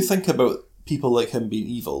what do you think about people like him being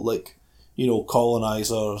evil? Like, you know,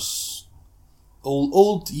 colonisers,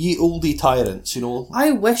 Ye oldie tyrants, you know.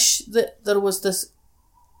 I wish that there was this...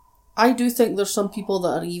 I do think there's some people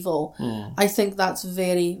that are evil. I think that's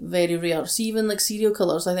very, very rare. See, even like serial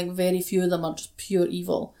killers, I think very few of them are just pure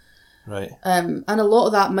evil. Right. And a lot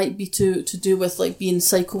of that might be to do with like being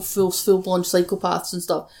full-blown psychopaths and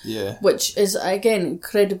stuff. Yeah. Which is, again,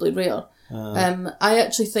 incredibly rare. I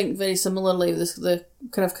actually think very similarly, the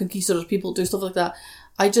kind of conquistadors, people do stuff like that.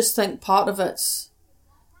 I just think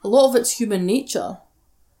a lot of it's human nature.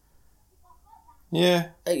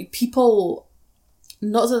 Yeah. People,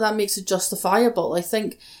 not that makes it justifiable. I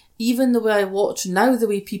think even the way I watch now, the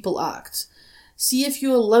way people act, see if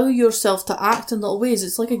you allow yourself to act in little ways,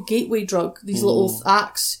 it's like a gateway drug, these little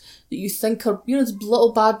acts that you think are, it's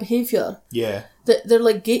little bad behaviour. Yeah. They're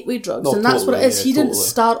like gateway drugs, and that's what it is. He didn't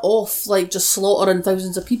start off like just slaughtering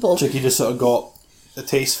thousands of people. He just sort of got a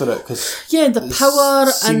taste for it because the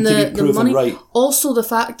power and the money. Right. Also, the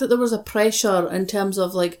fact that there was a pressure in terms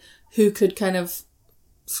of like who could kind of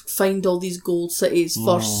find all these gold cities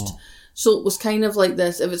first. So it was kind of like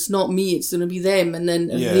this: if it's not me, it's going to be them, and then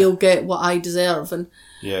they'll get what I deserve. And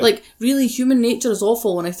like, really, human nature is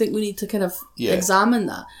awful, and I think we need to kind of examine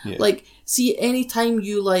that. Yeah. Like, see, any time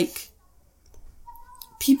you like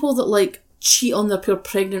people that like cheat on their poor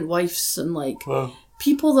pregnant wives, and like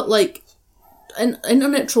people that like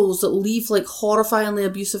internet trolls that leave like horrifyingly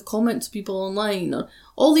abusive comments to people online, or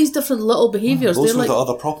all these different little behaviours. Those were like, the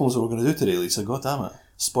other problems we were going to do today, Lisa. God damn it!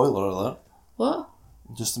 Spoiler alert. What?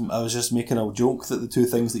 I was just making a joke that the two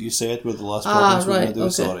things that you said were the last problems we were going to do.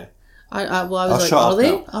 Okay. Sorry. I was like, are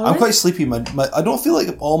they? I'm quite sleepy. I don't feel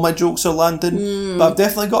like all my jokes are landing, but I've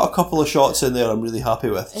definitely got a couple of shots in there I'm really happy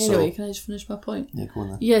with. Anyway, can I just finish my point? Yeah, go on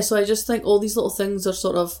then. Yeah, so I just think all these little things are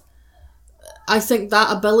sort of... I think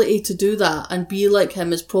that ability to do that and be like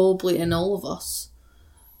him is probably in all of us.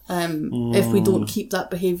 If we don't keep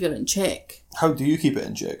that behaviour in check. How do you keep it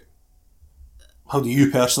in check? How do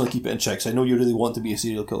you personally keep it in check? 'Cause I know you really want to be a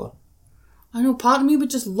serial killer. I know, part of me would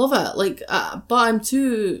just love it. Like, but I'm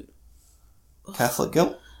too... Catholic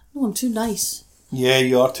guilt? No, I'm too nice. Yeah,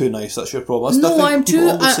 you are too nice. That's your problem. That's I'm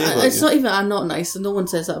too... it's not even... I'm not nice, and no one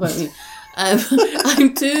says that about me. I'm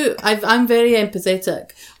very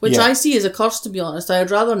empathetic, which I see as a curse, to be honest.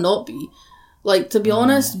 I'd rather not be. Like, to be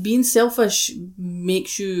honest, being selfish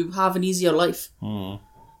makes you have an easier life.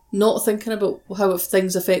 Not thinking about how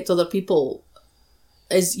things affect other people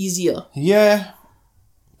is easier. Yeah,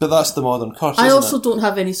 but that's the modern curse, I isn't also it? don't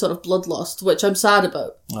have any sort of bloodlust, which I'm sad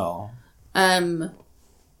about. Oh. I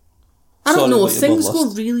don't know, if things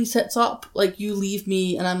go really tits up, like you leave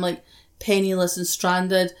me and I'm like penniless and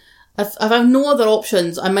stranded, if I have no other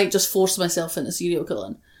options, I might just force myself into serial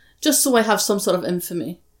killing. Just so I have some sort of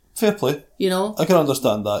infamy. Fair play. You know? I can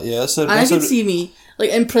understand that, yeah. And I could see me, like,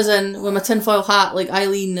 in prison with my tinfoil hat, like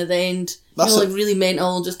Eileen at the end, like really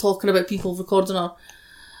mental, just talking about people, recording her.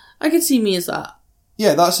 I could see me as that.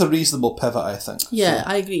 Yeah, that's a reasonable pivot, I think. Yeah, so.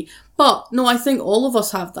 I agree. But, no, I think all of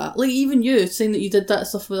us have that. Like, even you, saying that you did that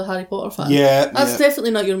stuff with a Harry Potter fan. Yeah. That's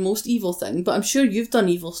definitely not your most evil thing, but I'm sure you've done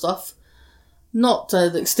evil stuff. Not to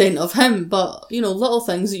the extent of him, but, little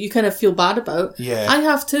things that you kind of feel bad about. Yeah. I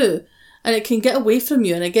have too. And it can get away from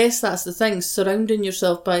you, and I guess that's the thing, surrounding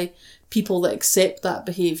yourself by people that accept that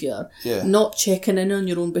behaviour. Yeah. Not checking in on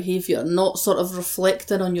your own behaviour, not sort of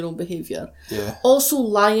reflecting on your own behaviour. Yeah. Also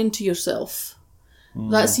lying to yourself.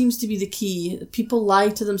 That seems to be the key. People lie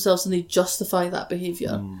to themselves and they justify that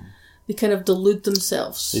behaviour. They kind of delude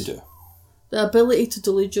themselves. They do. The ability to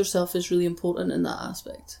delude yourself is really important in that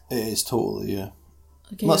aspect. It is totally, yeah.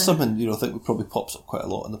 Again, that's something, I think probably pops up quite a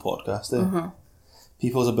lot in the podcast,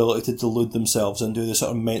 People's ability to delude themselves and do the sort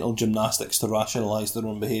of mental gymnastics to rationalise their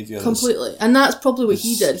own behaviour. Completely. And that's probably what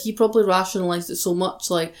he did. He probably rationalised it so much,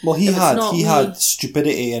 like... Well, he had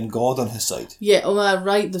stupidity and God on his side. Yeah,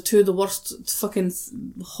 right, the two of the worst fucking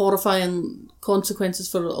horrifying consequences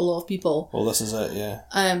for a lot of people. Well, this is it, yeah.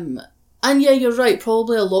 And yeah, you're right,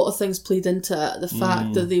 probably a lot of things played into it. The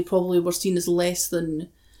fact that they probably were seen as less than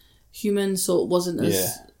human, so it wasn't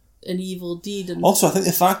as... an evil deed. And also, I think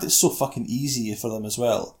the fact it's so fucking easy for them as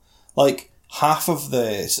well. Like, half of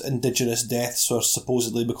the indigenous deaths were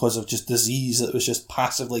supposedly because of just disease that was just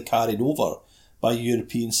passively carried over by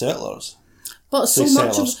European settlers. But so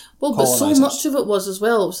much of it was as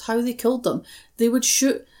well, it was how they killed them. They would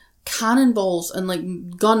shoot cannonballs and like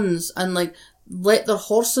guns and like let their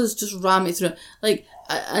horses just ram it through. Like,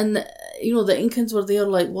 and the Incans were there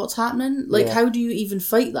like, what's happening? Like, how do you even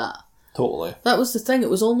fight that? Totally. That was the thing. It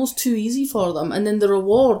was almost too easy for them. And then the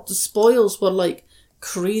reward, the spoils were like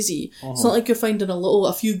crazy. It's not like you're finding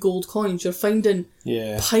a few gold coins. You're finding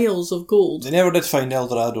piles of gold. They never did find El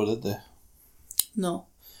Dorado, did they? No.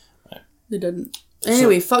 Right. They didn't.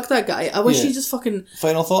 Anyway, fuck that guy. I wish he just fucking...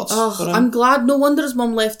 Final thoughts? Ugh, I'm glad. No wonder his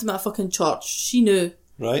mum left him at a fucking church. She knew.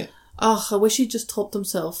 Right. Ugh, I wish he'd just topped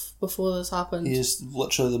himself before this happened. He is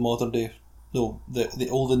literally the modern day... No, the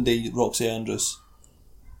olden day Roxy Andrews.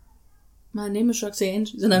 My name is Roxy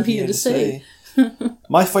Andrews and I'm here to say...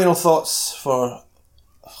 My final thoughts for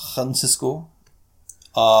Francisco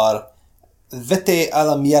are... Vete a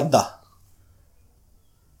la mierda.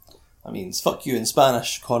 That means fuck you in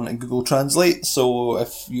Spanish, according to Google Translate. So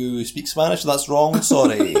if you speak Spanish, that's wrong.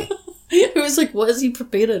 Sorry. I was like, what is he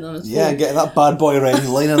preparing on his phone? Yeah, getting that bad boy ready,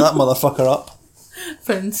 lining that motherfucker up.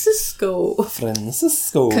 Francisco.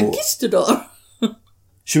 Conquistador.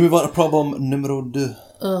 Should we move on to problem numero deux?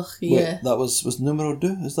 Ugh, yeah. Wait, that was numero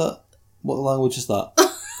deux? Is that... What language is that?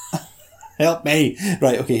 Help me!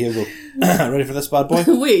 Right, okay, here we go. Ready for this bad boy?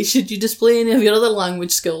 Wait, should you display any of your other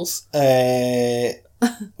language skills?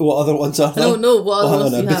 What other ones are there? No, what other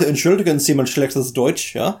ones do you Bitte have? entschuldigen Sie mein schlechtes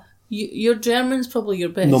Deutsch, ja? Your German's probably your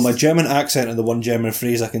best. No, my German accent and the one German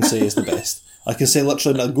phrase I can say is the best. I can say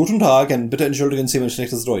literally Guten Tag and Bitte entschuldigen Sie mein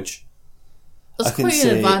schlechtes Deutsch. That's quite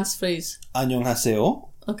an advanced phrase. Annyeonghaseyo.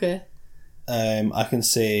 Okay. I can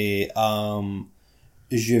say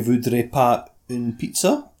Je voudrais pas une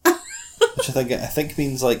pizza, which I think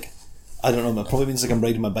means like, I don't know, it probably means like I'm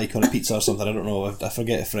riding my bike on a pizza or something. I don't know. I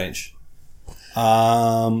forget the French.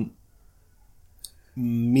 Milan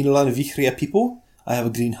Vichria people. I have a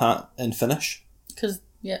green hat in Finnish. Because,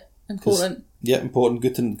 yeah, important. Yeah, important.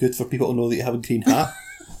 Good for people to know that you have a green hat.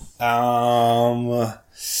 That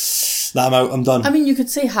I'm out. I'm done. I mean, you could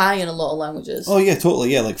say hi in a lot of languages. Oh yeah,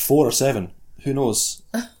 totally. Yeah, like 4 or 7. Who knows?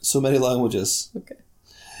 So many languages. Okay.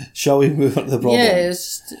 Shall we move on to the problem? Yeah,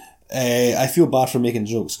 it's just... I feel bad for making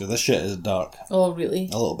jokes because this shit is dark. Oh, really?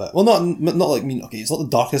 A little bit. Well, not like me. Okay, it's not the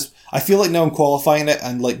darkest. I feel like now I'm qualifying it,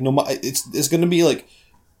 and like no matter, it's going to be like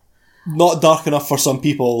not dark enough for some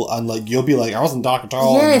people, and like you'll be like, I wasn't dark at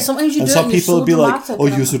all. Yeah, and, sometimes you and do some it and people you're will be so like, dramatic, oh,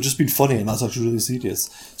 and you've just been funny, and that's actually really serious.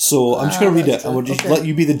 So I'm just going to read it, and we'll just let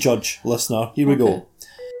you be the judge, listener. Here we go.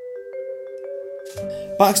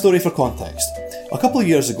 Backstory for context. A couple of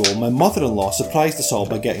years ago, my mother-in-law surprised us all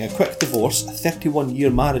by getting a quick divorce, a 31-year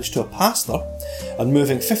marriage to a pastor, and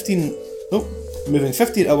moving 15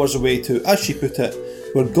 hours away to, as she put it,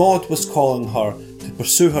 where God was calling her to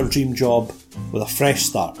pursue her dream job with a fresh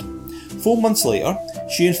start. 4 months later,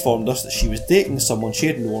 she informed us that she was dating someone she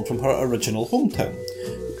had known from her original hometown,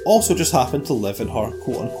 who also just happened to live in her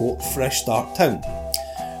quote-unquote fresh start town.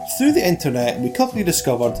 Through the internet, we quickly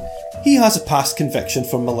discovered he has a past conviction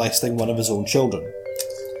for molesting one of his own children.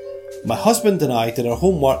 My husband and I did our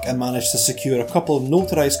homework and managed to secure a couple of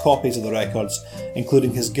notarised copies of the records,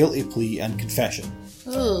 including his guilty plea and confession.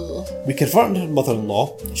 Ugh. We confronted her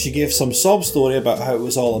mother-in-law. She gave some sob story about how it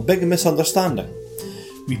was all a big misunderstanding.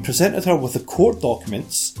 We presented her with the court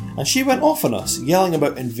documents, and she went off on us, yelling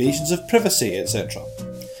about invasions of privacy, etc.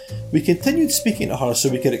 We continued speaking to her so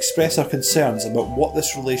we could express our concerns about what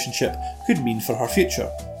this relationship could mean for her future.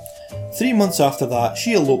 3 months after that,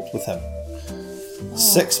 she eloped with him.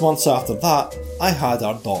 6 months after that, I had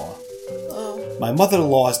our daughter. My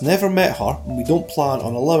mother-in-law has never met her, and we don't plan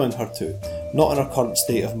on allowing her to, not in her current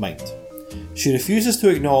state of mind. She refuses to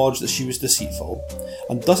acknowledge that she was deceitful,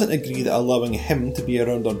 and doesn't agree that allowing him to be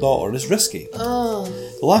around our daughter is risky.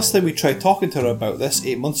 The last time we tried talking to her about this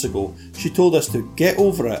 8 months ago, she told us to get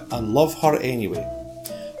over it and love her anyway.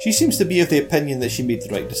 She seems to be of the opinion that she made the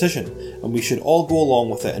right decision, and we should all go along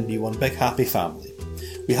with it and be one big happy family.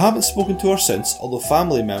 We haven't spoken to her since, although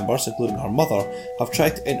family members, including her mother, have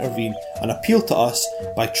tried to intervene and appeal to us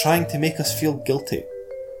by trying to make us feel guilty.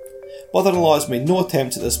 Mother-in-law has made no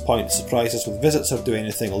attempts at this point to surprise us with visits or do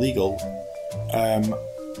anything illegal.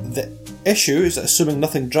 The issue is that assuming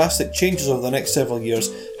nothing drastic changes over the next several years,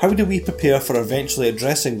 how do we prepare for eventually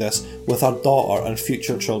addressing this with our daughter and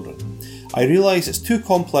future children? I realise it's too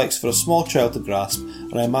complex for a small child to grasp,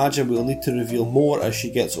 and I imagine we will need to reveal more as she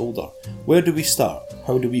gets older. Where do we start?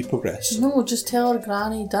 How do we progress? No, just tell her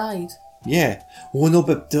granny died. Yeah. Oh no,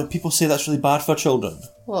 but do people say that's really bad for children?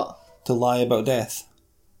 What? To lie about death?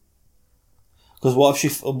 Because what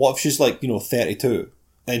if she's like, 32,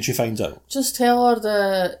 then she finds out? Just tell her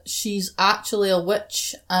that she's actually a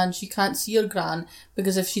witch and she can't see her gran,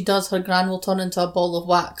 because if she does, her gran will turn into a ball of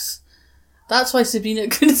wax. That's why Sabrina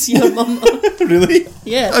couldn't see her mum. Really?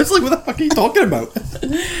 Yeah. I was like, what the fuck are you talking about?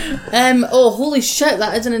 Oh, holy shit,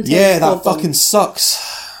 that is an intense Yeah, that problem. fucking sucks.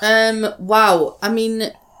 Wow. I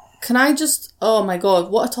mean, can I just... Oh my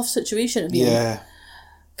god, what a tough situation to be in. Yeah.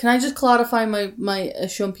 Can I just clarify my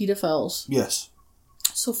issue on paedophiles? Yes.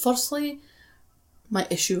 So firstly, my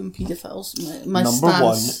issue on paedophiles, my Number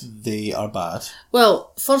stance. 1, they are bad.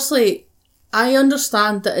 Well, firstly, I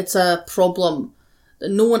understand that it's a problem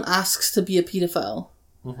that no one asks to be a paedophile.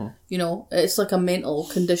 Mm-hmm. You know, it's like a mental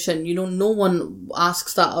condition. You know, no one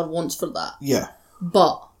asks that or wants for that. Yeah.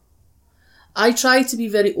 But I try to be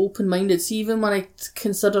very open-minded. See, even when I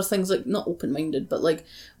consider things like, not open-minded, but like,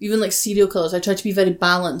 even like serial killers, I try to be very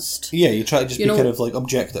balanced. Yeah, you try to just be kind of like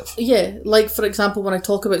objective. Yeah, like for example, when I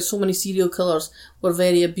talk about so many serial killers were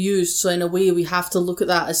very abused, so in a way we have to look at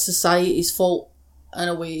that as society's fault, in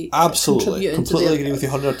a way. Absolutely. Completely agree with you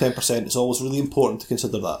 110%. It's always really important to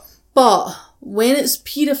consider that. But when it's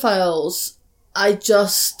paedophiles, I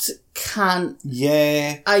just can't.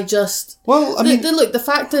 Yeah. Well, I mean... Look, the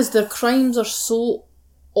fact is, their crimes are so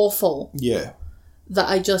awful. Yeah. That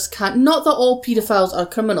I just can't... Not that all paedophiles are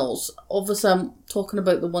criminals. Obviously, I'm talking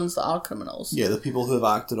about the ones that are criminals. Yeah, the people who have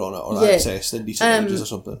acted on it or accessed indecent images or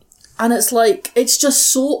something. And it's like, it's just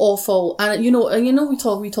so awful. And you know, we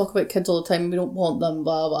talk about kids all the time. We don't want them,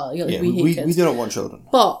 blah, blah. You know, we hate kids. We do not want children.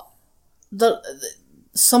 But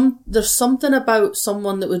there's something about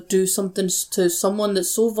someone that would do something to someone that's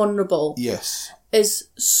so vulnerable. Yes. Is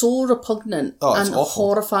so repugnant and awful.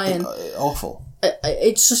 Horrifying. Awful.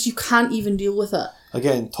 It's just, you can't even deal with it.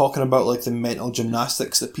 Again, talking about like the mental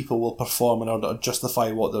gymnastics that people will perform in order to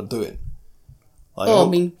justify what they're doing. Like, I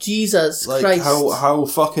mean, Jesus like Christ. How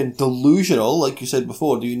fucking delusional, like you said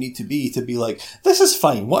before, do you need to be like, this is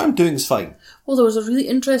fine, what I'm doing is fine. Well, there was a really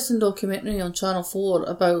interesting documentary on Channel 4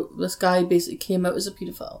 about this guy basically came out as a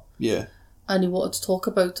paedophile. Yeah. And he wanted to talk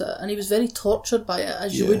about it. And he was very tortured by it,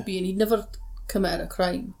 as you would be, and he'd never committed a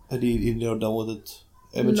crime. Had he never downloaded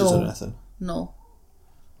images or anything? No.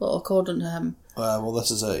 Well, according to him. Well,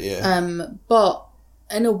 this is it, yeah. But,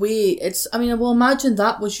 in a way, well, imagine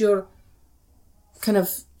that was your kind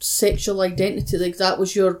of sexual identity, like that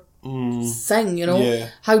was your thing, you know? Yeah.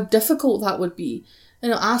 How difficult that would be. You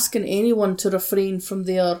know, asking anyone to refrain from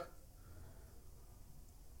their...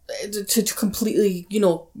 to completely, you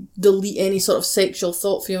know, delete any sort of sexual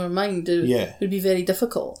thought from your mind would be very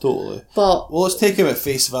difficult. Totally. But... Well, let's take him at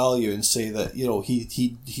face value and say that, you know,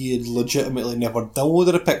 he had legitimately never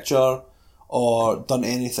downloaded a picture or done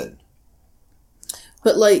anything.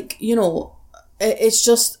 But, like, you know, it's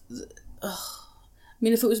just... I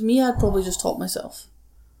mean, if it was me, I'd probably just top myself.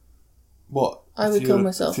 What? I would kill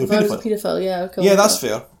myself. If I was a paedophile, I would kill myself. Yeah, that's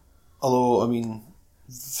fair. Although, I mean,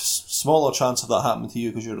 smaller chance of that happening to you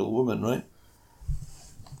because you're a woman, right?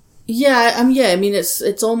 Yeah, I mean,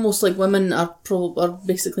 it's almost like women are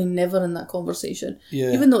basically never in that conversation.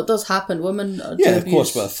 Yeah. Even though it does happen, women are yeah, of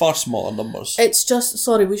course, but far smaller numbers. It's just,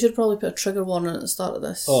 sorry, we should probably put a trigger warning at the start of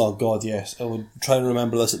this. Oh, God, yes. I would try and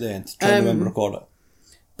remember this at the end. Try and remember to record it.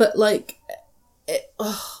 But, like...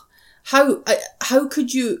 How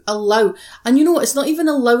could you allow... And you know what, it's not even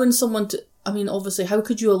allowing someone to... I mean, obviously, how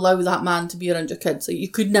could you allow that man to be around your kids? Like, you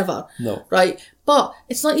could never. No. Right? But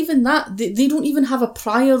it's not even that. They don't even have a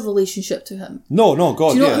prior relationship to him. No,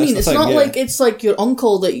 God, do you know what I mean? It's not like it's like your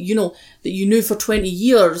uncle that you knew for 20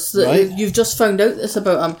 years that you've just found out this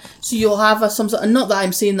about him. So you'll have some sort of... Not that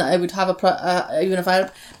I'm saying that I would have even if I...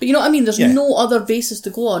 But you know what I mean? There's no other basis to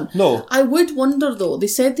go on. No. I would wonder, though. They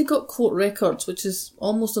said they got court records, which is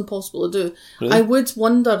almost impossible to do. Really? I would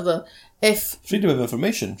wonder, though, if... Freedom of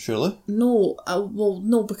information, surely? No.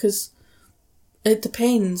 No, because it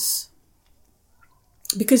depends.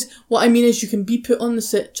 Because what I mean is you can be put on the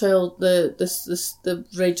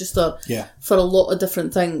register for a lot of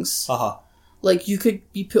different things. Uh-huh. Like, you could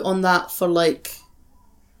be put on that for, like,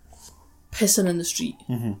 pissing in the street.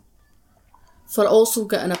 Mm-hmm. For also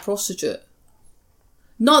getting a prostitute.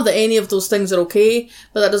 Not that any of those things are okay,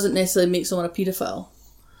 but that doesn't necessarily make someone a paedophile.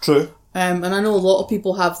 True. And I know a lot of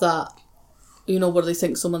people have that, you know, where they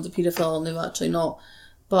think someone's a paedophile and they're actually not.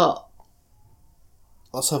 But...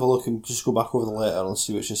 Let's have a look and just go back over the letter and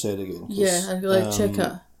see what she said again. Yeah, I'd like check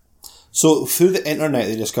it. So, through the internet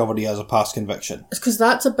they discovered he has a past conviction. It's because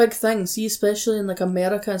that's a big thing. See, especially in, like,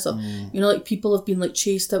 America and stuff. You know, like, people have been, like,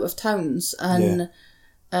 chased out of towns and...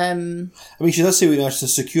 I mean, she does say we managed to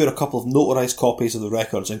secure a couple of notarised copies of the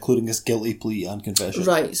records, including his guilty plea and confession.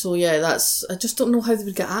 Right, so yeah, that's... I just don't know how they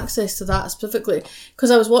would get access to that specifically. Because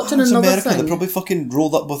I was watching another America, thing... They probably fucking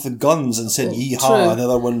rolled up with the guns and said, yee-haw, and the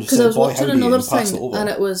other one said, I was boy, watching howdy, another and passed it over. And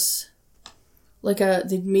it was... like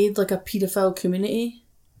they'd made, like, a paedophile community.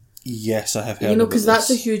 Yes, I have heard You know, because that's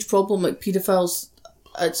a huge problem. Like, paedophiles,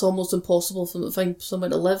 it's almost impossible for them to find somewhere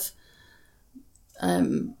to live.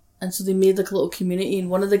 And so they made, like, a little community, and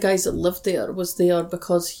one of the guys that lived there was there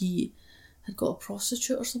because he had got a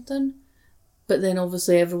prostitute or something. But then,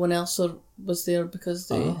 obviously, everyone else was there because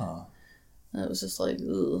they... It was just like,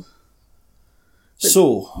 ugh. But,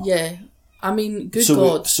 so... Yeah. I mean, good so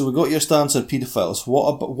God. So we got your stance on paedophiles.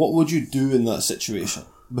 What would you do in that situation?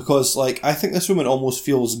 Because, like, I think this woman almost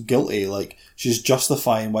feels guilty, like she's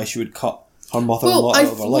justifying why she would cut her mother-in-law out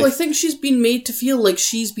of her life. I think she's been made to feel like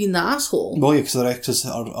she's been the asshole. Well, yeah, because the exes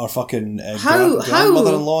are fucking How?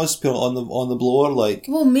 grandmother-in-laws put on the blower. Like,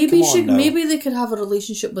 well, maybe maybe they could have a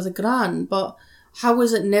relationship with a gran, but how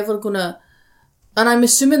is it never gonna? And I'm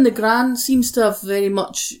assuming the gran seems to have very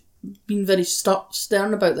much been very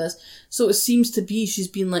stern about this. So it seems to be she's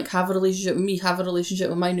been like, have a relationship with me, have a relationship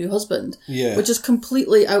with my new husband. Yeah. Which is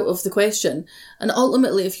completely out of the question. And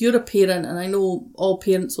ultimately, if you're a parent, and I know all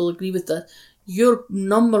parents will agree with this, your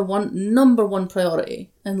number one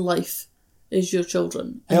priority in life is your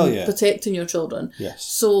children. And Hell yeah. protecting your children. Yes.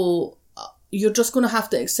 So you're just going to have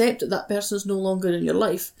to accept that person is no longer in your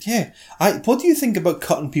life. Yeah. What do you think about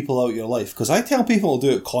cutting people out of your life? Because I tell people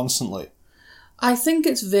to do it constantly. I think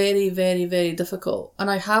it's very, very, very difficult. And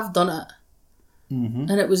I have done it. Mm-hmm.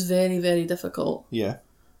 And it was very, very difficult. Yeah.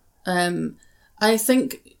 I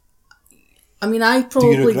think... I mean, I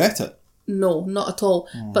probably... Do you regret it? No, not at all.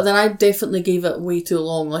 But then I definitely gave it way too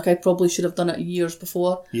long. Like, I probably should have done it years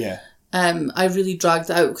before. Yeah. I really dragged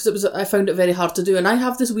it out because I found it very hard to do. And I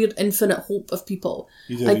have this weird infinite hope of people.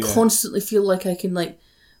 You do, I yeah. constantly feel like I can, like,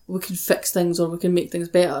 we can fix things or we can make things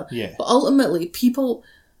better. Yeah. But ultimately, people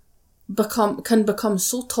can become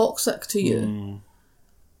so toxic to you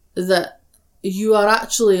that you are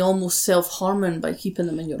actually almost self-harming by keeping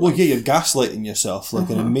them in your life. Well, yeah, you're gaslighting yourself, like,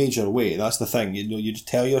 in a major way. That's the thing. You know, you just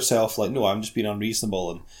tell yourself, like, no, I'm just being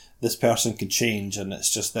unreasonable and this person could change and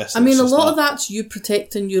it's just this. I mean, a lot of that's you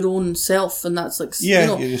protecting your own self, and that's like... Yeah, you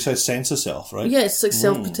know, you said sense of self, right? yeah, it's like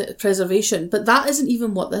self-preservation. But that isn't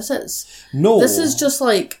even what this is. No. This is just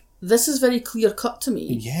like... This is very clear-cut to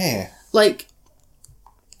me. Yeah. Like...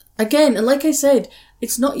 Again, and like I said,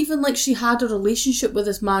 it's not even like she had a relationship with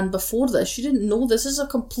this man before this. She didn't know this. This is a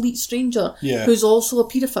complete stranger who's also a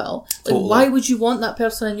paedophile. Like, Totally. why would you want that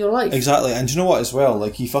person in your life? Exactly. And do you know what as well?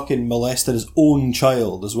 Like, he fucking molested his own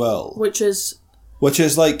child as well. Which is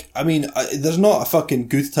like, I mean, there's not a fucking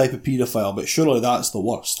good type of paedophile, but surely that's the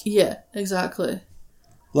worst. Yeah, exactly.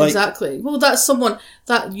 Like, Exactly. Well, that's someone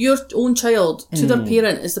that your own child to their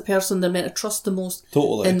parent is the person they're meant to trust the most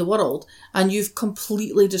in the world, and you've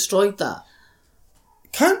completely destroyed that.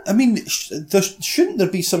 Shouldn't there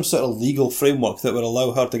be some sort of legal framework that would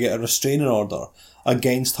allow her to get a restraining order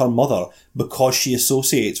against her mother because she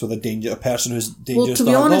associates with a person who's dangerous? Well, to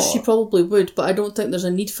be honest, she probably would, but I don't think there's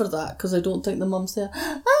a need for that because I don't think the mum's there.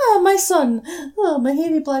 My son, my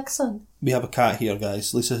hairy black son. We have a cat here,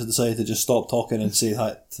 guys. Lisa has decided to just stop talking and say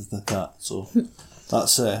hi to the cat, so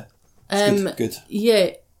that's good.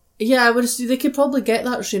 Yeah. I would assume they could probably get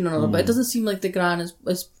that restraining order, but it doesn't seem like the gran is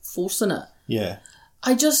forcing it. Yeah.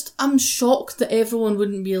 I'm shocked that everyone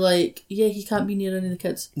wouldn't be like, yeah, he can't be near any of the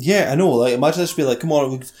kids. Yeah, I know. Like, imagine this be like, come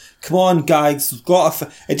on, guys, we've got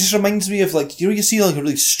it just reminds me of, like, you see like a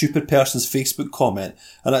really stupid person's Facebook comment,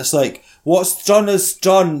 and it's like, what's done is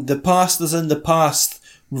done. The past is in the past.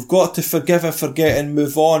 We've got to forgive and forget and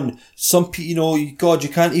move on. Some people, God, you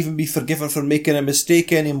can't even be forgiven for making a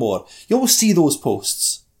mistake anymore. You always see those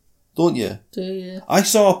posts, don't you? Do you? I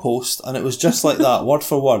saw a post and it was just like that, word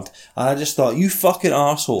for word. And I just thought, you fucking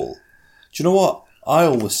arsehole. Do you know what I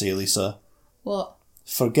always say, Lisa? What?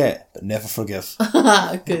 Forget, but never forgive.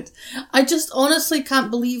 Good. I just honestly can't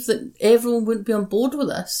believe that everyone wouldn't be on board with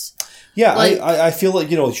this. Yeah, I feel like,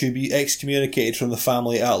 she'd be excommunicated from the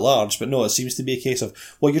family at large, but no, it seems to be a case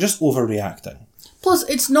of, well, you're just overreacting. Plus,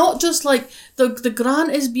 it's not just like, the gran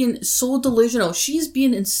is being so delusional. She's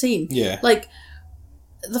being insane. Yeah. Like,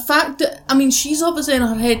 the fact that, she's obviously in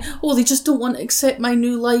her head, they just don't want to accept my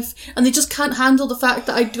new life, and they just can't handle the fact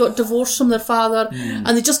that I got divorced from their father,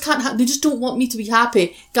 and they just can't, they just don't want me to be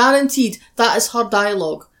happy. Guaranteed, that is her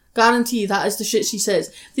dialogue. Guarantee that is the shit she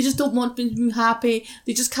says. They just don't want me to be happy.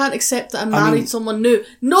 They just can't accept that I married someone new.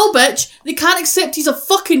 No, bitch! They can't accept he's a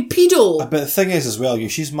fucking pedo! But the thing is as well,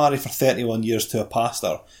 she's married for 31 years to a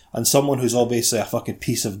pastor, and someone who's obviously a fucking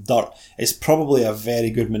piece of dirt is probably a very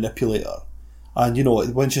good manipulator. And,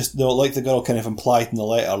 when she's, like the girl kind of implied in the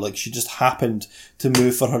letter, like, she just happened to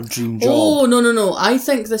move for her dream job. Oh, no. I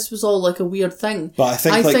think this was all, like, a weird thing. But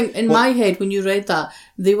I think in my head, when you read that,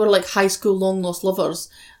 they were, like, high school long-lost lovers,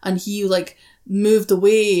 and he, like, moved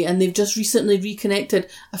away, and they've just recently reconnected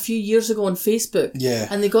a few years ago on Facebook. Yeah.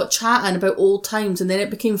 And they got chatting about old times, and then it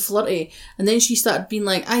became flirty. And then she started being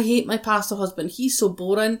like, I hate my pastor husband. He's so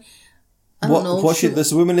boring. I don't know.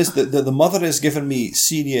 This woman is, the mother is giving me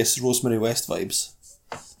serious Rosemary West vibes.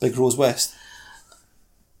 Like Rose West.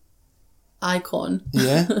 Icon.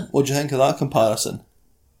 Yeah? What do you think of that comparison?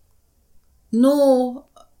 No.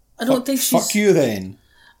 I don't think she's... Fuck you then.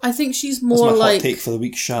 I think she's That's more my like... hot take for the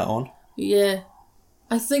week, shat on. Yeah.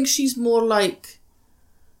 I think she's more like...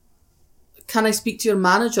 Can I speak to your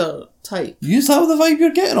manager type? Is that the vibe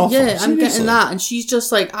you're getting off Yeah, of? I'm getting Seriously? that. And she's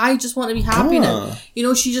just like, I just want to be happy now. You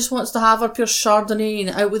know, she just wants to have her pure Chardonnay and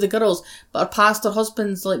out with the girls. But her past, her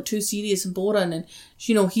husband's like too serious and boring. And,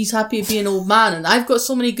 you know, he's happy being an old man. And I've got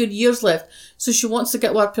so many good years left. So she wants to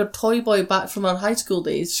get her pure toy boy back from her high school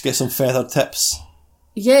days. Just get some feather tips.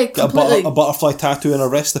 Yeah, Get completely. a butterfly tattoo on her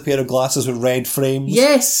wrist, a pair of glasses with red frames.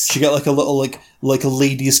 Yes. She get like a little, like a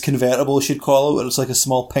ladies' convertible, she'd call it, where it's like a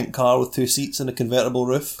small pink car with 2 seats and a convertible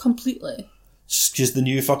roof. Completely. She's the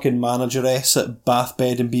new fucking manageress at Bath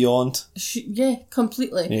Bed and Beyond. Yeah,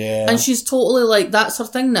 completely. Yeah. And she's totally like, that's her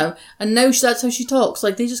thing now. And now that's how she talks.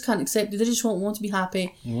 Like, they just can't accept it. They just won't want to be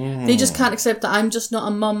happy. They just can't accept that I'm just not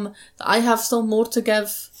a mum, that I have still more to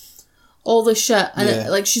give. All this shit.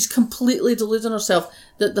 And like, she's completely deluding herself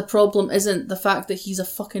that the problem isn't the fact that he's a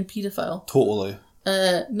fucking paedophile. Totally.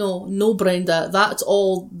 No, Brenda. That's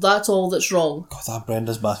all that's wrong. God, that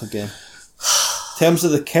Brenda's back again. In terms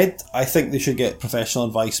of the kid, I think they should get professional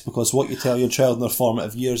advice, because what you tell your child in their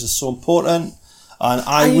formative years is so important. And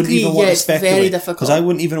I wouldn't agree, even want to it's very speculate, difficult. because I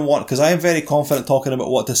wouldn't even want, because I am very confident talking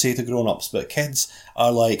about what to say to grown-ups, but kids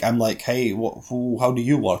are like, I'm like, hey, how do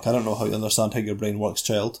you work? I don't know how you understand how your brain works,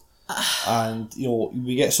 child. And, you know,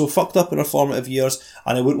 we get so fucked up in our formative years,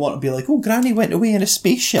 and I wouldn't want to be like, oh, Granny went away in a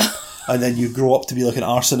spaceship, and then you grow up to be like an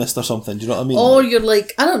arsonist or something. Do you know what I mean? Or you're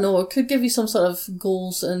like, I don't know, it could give you some sort of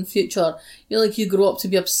goals in future. You're like, you grow up to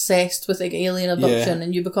be obsessed with like alien abduction,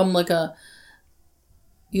 and you become like a,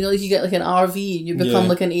 you know, like you get like an RV and you become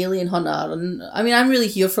like an alien hunter. And I mean, I'm really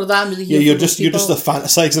here for that. I'm really here for you're those just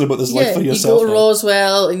fantasizing about this life for yourself. You go to now.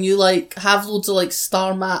 Roswell and you like have loads of like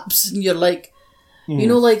star maps, and you're like, you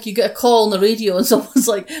know, like you get a call on the radio and someone's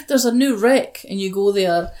like, there's a new wreck, and you go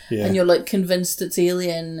there and you're like convinced it's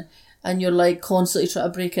alien, and you're like constantly trying to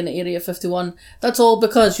break into Area 51. That's all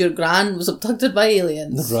because your gran was abducted by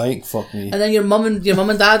aliens. Right, fuck me. And then your mum and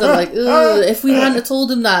dad are like, ugh, if we hadn't have told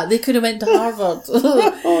them that, they could have went to Harvard.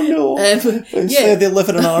 Oh no. Instead they live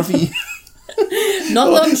in an RV.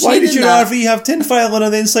 Not that I'm shading Why did your that. RV have tinfoil on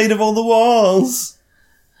the inside of all the walls?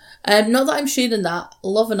 Not that I'm shading that.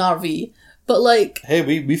 Love an RV. But like... Hey,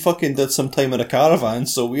 we fucking did some time in a caravan,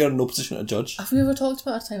 so we are in no position to judge. Have we ever talked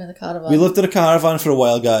about our time in the caravan? We lived in a caravan for a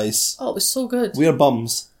while, guys. Oh, it was so good. We are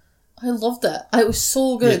bums. I loved it. It was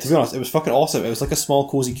so good. Yeah, to be honest, it was fucking awesome. It was like a small,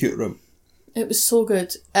 cosy, cute room. It was so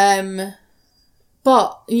good.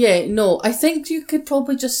 But, yeah, no, I think you could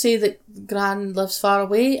probably just say that Gran lives far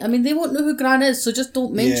away. I mean, they won't know who Gran is, so just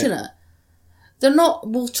don't mention it. They're not...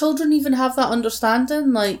 Will children even have that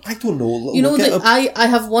understanding? Like, I don't know. You know, that I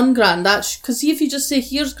have one Gran. Because see, if you just say,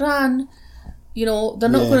 here's Gran, you know, they're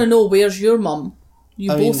not going to know where's your mum.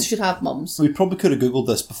 I mean, both should have mums. We probably could have Googled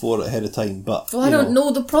this before ahead of time, but... Well, I don't know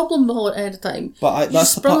the problem ahead of time. But you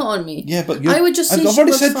just sprung it on me. Yeah, but I would just say I've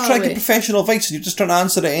already she said lives try far to get away. professional advice, and you're just trying to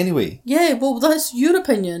answer it anyway. Yeah, well, that's your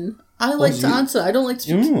opinion. I like to answer. I don't like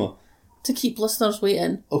to keep listeners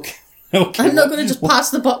waiting. Okay. I'm not going to just pass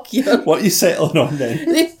the buck here. What are you settling on then?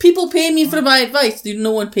 If people pay me for my advice,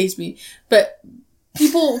 no one pays me. But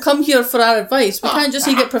people come here for our advice. We can't just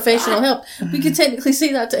say get professional help. We could technically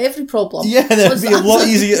say that to every problem. Yeah, then it'd What's be the a lot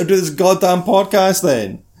answer? easier to do this goddamn podcast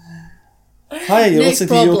then. Hi, you're Next listening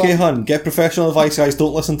to You problem. Okay Hun. Get professional advice, guys.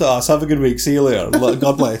 Don't listen to us. Have a good week. See you later.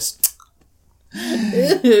 God bless.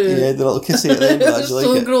 Yeah, the little kissy at the end. It I was actually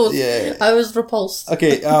so like it. gross. Yeah. I was repulsed.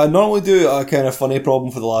 Okay, I normally do a kind of funny problem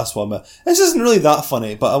for the last one, but this isn't really that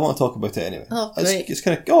funny, but I want to talk about it anyway. Oh, great. It's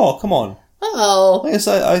kind of, oh, come on. Oh, I guess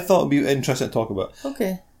I thought it'd be interesting to talk about.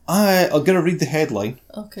 okay. I'm going to read the headline.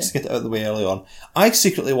 Okay. Just get it out of the way early on. I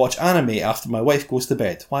secretly watch anime after my wife goes to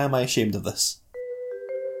bed. Why am I ashamed of this?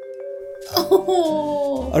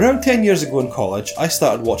 Oh. Around 10 years ago in college, I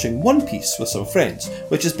started watching One Piece with some friends,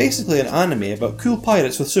 which is basically an anime about cool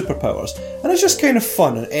pirates with superpowers, and it's just kind of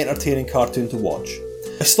fun and entertaining cartoon to watch.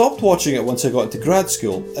 I stopped watching it once I got into grad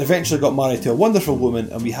school, eventually got married to a wonderful woman,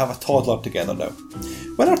 and we have a toddler together now.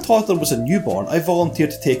 When our toddler was a newborn, I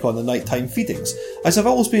volunteered to take on the nighttime feedings, as I've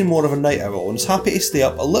always been more of a night owl and was happy to stay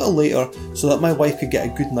up a little later so that my wife could get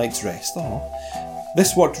a good night's rest. Aww.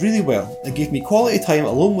 This worked really well. It gave me quality time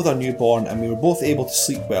alone with our newborn, and we were both able to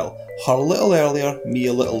sleep well. Her a little earlier, me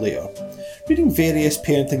a little later. Reading various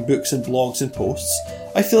parenting books and blogs and posts,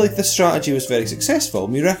 I feel like this strategy was very successful,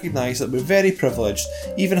 and we recognise that we're very privileged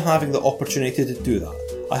even having the opportunity to do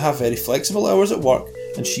that. I have very flexible hours at work,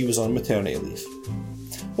 and she was on maternity leave.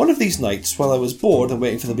 One of these nights, while I was bored and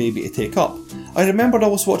waiting for the baby to take up, I remembered I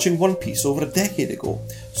was watching One Piece over a decade ago,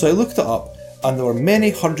 so I looked it up, and there were many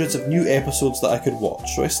hundreds of new episodes that I could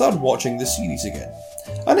watch, so I started watching the series again.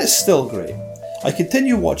 And it's still great. I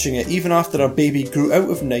continue watching it even after our baby grew out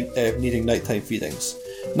of needing nighttime feedings.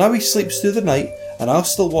 Now he sleeps through the night, and I'll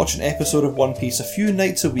still watch an episode of One Piece a few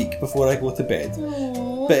nights a week before I go to bed.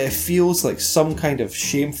 Aww. But it feels like some kind of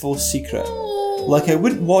shameful secret. Like I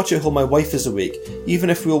wouldn't watch it while my wife is awake, even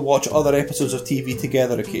if we'll watch other episodes of TV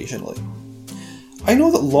together occasionally. I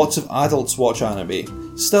know that lots of adults watch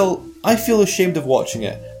anime. Still, I feel ashamed of watching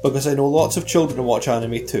it, because I know lots of children watch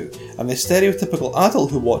anime too, and the stereotypical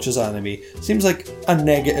adult who watches anime seems like a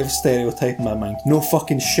negative stereotype in my mind. No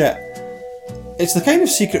fucking shit. It's the kind of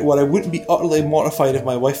secret where I wouldn't be utterly mortified if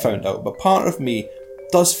my wife found out, but part of me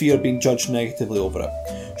does fear being judged negatively over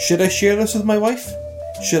it. Should I share this with my wife?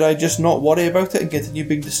 Should I just not worry about it and continue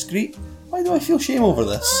being discreet? Why do I feel shame over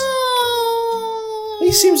this?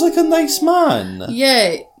 He seems like a nice man.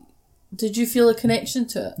 Yeah. Did you feel a connection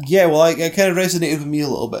to it? Yeah, well, it kind of resonated with me a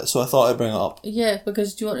little bit, so I thought I'd bring it up. Yeah,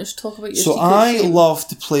 because do you want to talk about your So secret I shame? love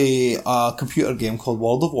to play a computer game called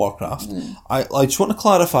World of Warcraft. I just want to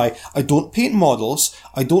clarify, I don't paint models,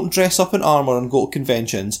 I don't dress up in armour and go to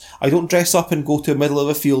conventions, I don't dress up and go to the middle of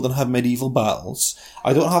a field and have medieval battles,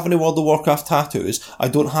 I don't have any World of Warcraft tattoos, I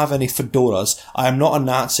don't have any fedoras, I am not a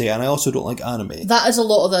Nazi, and I also don't like anime. That is a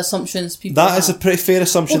lot of the assumptions people That have. is a pretty fair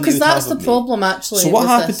assumption. Well, because that you'd that's have the of me. problem, actually. So what with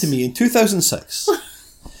happened this. to me in 2006?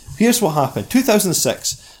 Here's what happened.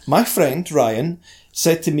 2006, my friend Ryan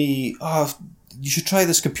said to me, "Oh, you should try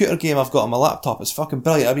this computer game I've got on my laptop. It's fucking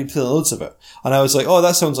brilliant. I've been playing loads of it." And I was like, "Oh,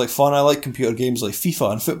 that sounds like fun. I like computer games like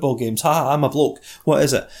FIFA and football games. Ha, I'm a bloke. What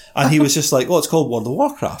is it?" And he was just like, "Oh, it's called World of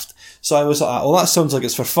Warcraft." So I was like, "Well, that sounds like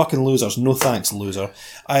it's for fucking losers. No thanks, loser."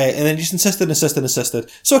 And then he just insisted.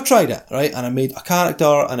 So I tried it, right? And I made a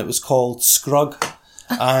character, and it was called Scrug.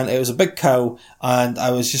 And it was a big cow, and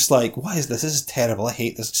I was just like, what is this? This is terrible. I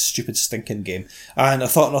hate this stupid stinking game. And I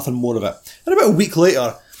thought nothing more of it. And about a week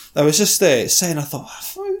later, I was just saying, I thought,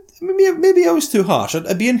 maybe I was too harsh.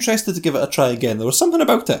 I'd be interested to give it a try again. There was something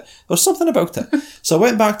about it. So I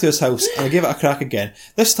went back to his house, and I gave it a crack again.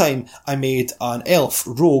 This time, I made an elf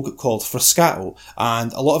rogue called Frascato,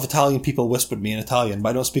 and a lot of Italian people whispered me in Italian, but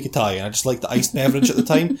I don't speak Italian. I just liked the iced beverage at the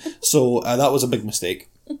time, so that was a big mistake.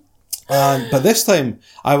 But this time,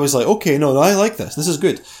 I was like, okay, no, I like this. This is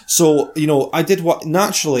good. So, I did what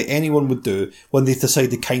naturally anyone would do when they decide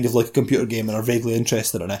they kind of like a computer game and are vaguely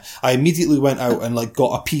interested in it. I immediately went out and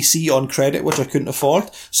got a PC on credit, which I couldn't afford,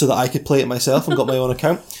 so that I could play it myself and got my own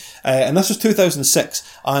account. And this was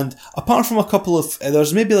 2006, and apart from a couple of,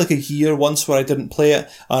 there's maybe like a year once where I didn't play it,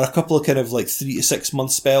 and a couple of kind of like 3 to 6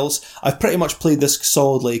 month spells, I've pretty much played this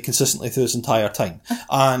solidly, consistently through this entire time.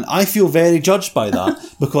 And I feel very judged by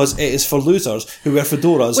that, because it is for losers who wear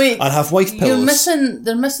fedoras and have wife pillows.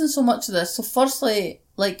 They're missing so much of this. So firstly,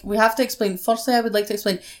 we have to explain. Firstly, I would like to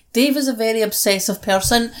explain, Dave is a very obsessive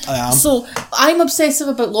person. I am. So I'm obsessive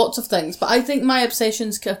about lots of things, but I think my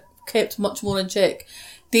obsession's kept much more in check.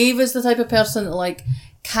 Dave is the type of person that,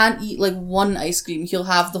 can't eat, one ice cream. He'll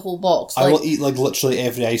have the whole box. I will eat, literally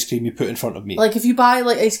every ice cream you put in front of me. If you buy,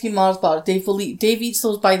 ice cream Mars bar, Dave eats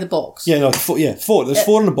those by the box. Yeah, no, four. There's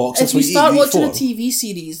 4 in the box. If you start watching a TV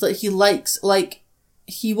series that he likes,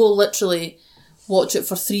 he will literally watch it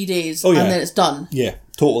for 3 days and then it's done. Yeah,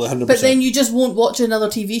 totally, 100%. But then you just won't watch another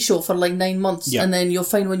TV show for 9 months and then you'll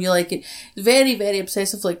find when you like it. Very, very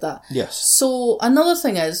obsessive like that. Yes. So another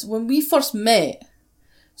thing is, when we first met,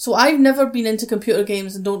 so I've never been into computer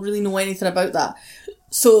games and don't really know anything about that.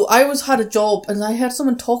 So I had a job and I heard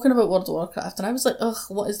someone talking about World of Warcraft and I was like, ugh,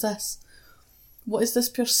 what is this? What is this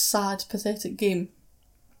pure sad, pathetic game?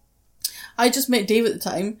 I just met Dave at the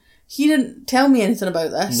time. He didn't tell me anything about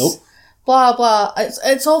this. Nope. Blah, blah.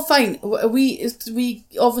 It's all fine. We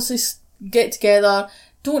obviously get together,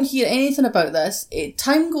 don't hear anything about this.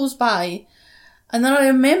 Time goes by, and then I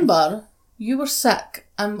remember you were sick,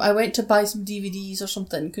 and I went to buy some DVDs or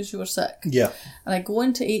something because you were sick. Yeah. And I go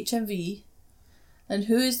into HMV, and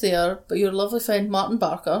who is there but your lovely friend Martin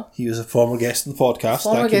Barker? He was a former guest in the podcast.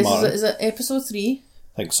 Former Thank you, guest. Martin. Is it episode 3?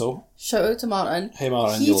 I think so. Shout out to Martin. Hey,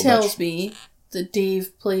 Martin. He you little tells bitch. me that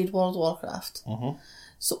Dave played World of Warcraft. Mm-hmm.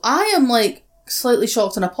 So I am slightly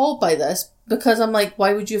shocked and appalled by this because I'm like,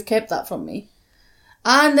 why would you have kept that from me?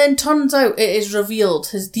 And then turns out it is revealed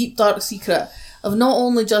his deep dark secret of not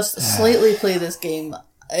only just slightly play this game,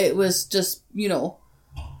 it was just,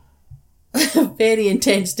 very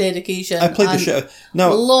intense dedication. I played the shit out.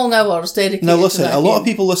 Now, long hours dedicated now to listen, that a lot game. of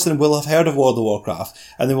people listening will have heard of World of Warcraft,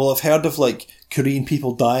 and they will have heard of Korean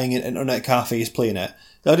people dying in internet cafes playing it.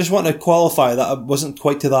 I just want to qualify that I wasn't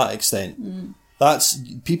quite to that extent. That's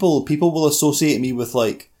people will associate me with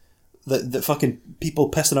that fucking people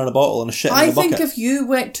pissing in a bottle and a shit in I a bucket. think if you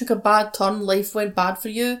took a bad turn, life went bad for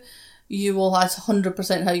you, you will, that's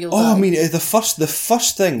 100% how you'll Oh, die. I mean, the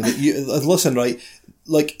first thing that you listen, right?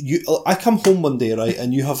 Like I come home one day, right,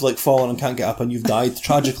 and you have like fallen and can't get up, and you've died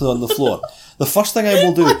tragically on the floor. The first thing I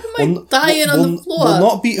will do dying on the floor? will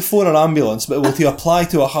not be to phone an ambulance, but it will to apply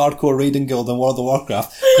to a hardcore raiding guild in World of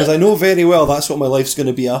Warcraft, because I know very well that's what my life's going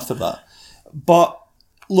to be after that. But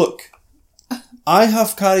look, I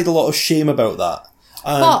have carried a lot of shame about that,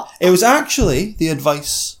 and it was actually the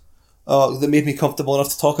advice that made me comfortable enough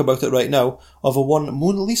to talk about it right now of a one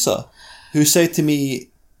Mona Lisa, who said to me,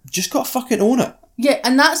 "Just gotta fucking own it." Yeah,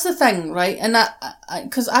 and that's the thing, right? And that,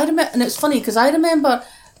 because I remember, and it's funny because I remember,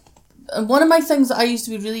 and one of my things that I used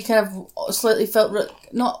to be really kind of slightly felt,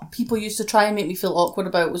 not people used to try and make me feel awkward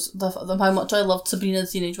about, was how much I loved Sabrina the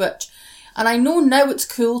Teenage Witch, and I know now it's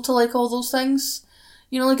cool to like all those things.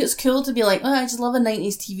 You know, like it's cool to be like, oh, I just love a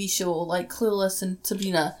 90s TV show like Clueless and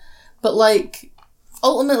Sabrina, but like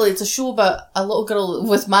ultimately it's a show about a little girl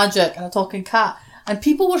with magic and a talking cat, and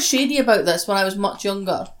people were shady about this when I was much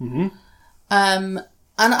younger. Mm-hmm. And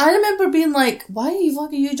I remember being like, why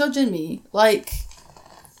are you judging me? Like,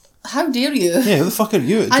 how dare you? Yeah, who the fuck are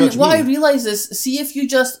you? And what I realise is, see, if you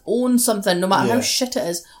just own something, no matter how shit it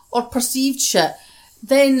is, or perceived shit,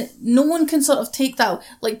 then no one can sort of take that.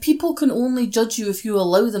 Like, people can only judge you if you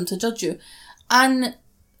allow them to judge you. And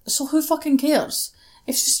so who fucking cares?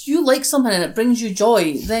 If just you like something and it brings you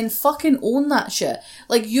joy, then fucking own that shit.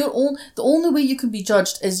 Like, the only way you can be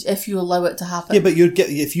judged is if you allow it to happen. Yeah, but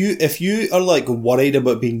if you are like worried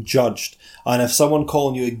about being judged, and if someone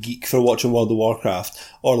calling you a geek for watching World of Warcraft,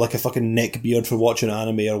 or like a fucking neckbeard for watching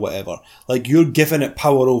anime or whatever, like you're giving it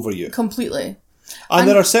power over you. Completely. And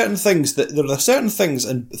there are certain things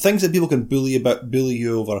and things that people can bully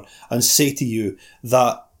you over and say to you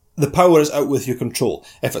that the power is out with your control.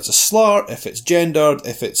 If it's a slur, if it's gendered,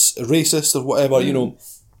 if it's racist or whatever, you know,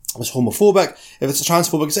 if it's homophobic, if it's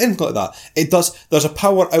transphobic, it's anything like that. There's a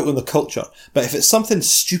power out in the culture. But if it's something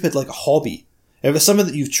stupid like a hobby, if it's something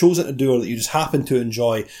that you've chosen to do or that you just happen to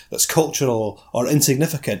enjoy that's cultural or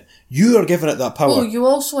insignificant, you are giving it that power. Well, you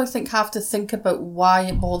also, I think, have to think about why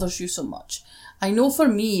it bothers you so much. I know for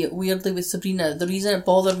me, weirdly with Sabrina, the reason it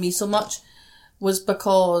bothered me so much was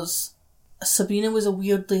because Sabrina was a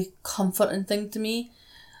weirdly comforting thing to me.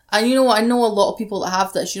 And you know what, I know a lot of people that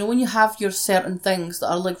have this. You know, when you have your certain things that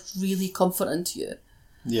are like really comforting to you.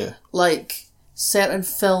 Yeah. Like certain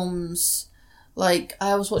films. Like,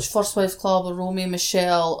 I always watch First Wives Club or Romeo and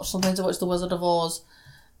Michelle, or sometimes I watch The Wizard of Oz.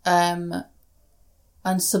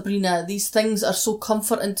 And Sabrina, these things are so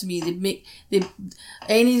comforting to me.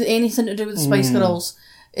 Anything to do with the Spice Girls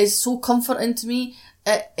is so comforting to me.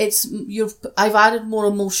 I've added more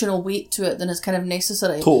emotional weight to it than is kind of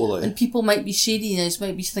necessary. Totally. And people might be shady and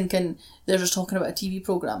might be thinking they're just talking about a TV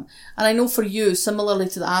program. And I know for you, similarly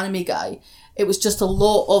to the anime guy, it was just a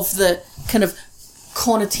lot of the kind of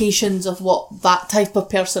connotations of what that type of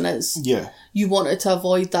person is. Yeah. You wanted to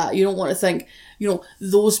avoid that. You don't want to think, you know,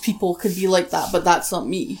 those people could be like that, but that's not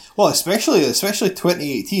me. Well, especially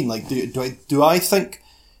 2018. Like, do I think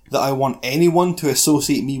that I want anyone to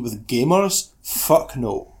associate me with gamers? Fuck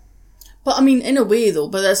no. But I mean, in a way though,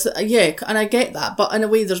 but that's, yeah, and I get that, but in a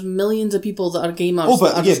way there's millions of people that are gamers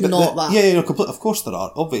that are just not that. Yeah, of course there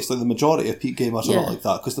are. Obviously, the majority of gamers are not like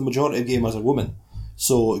that, because the majority of gamers are women.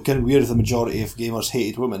 So, it's kind of weird if the majority of gamers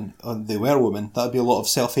hated women, and they were women. That'd be a lot of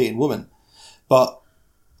self-hating women. But,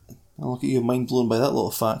 look at you, mind blown by that little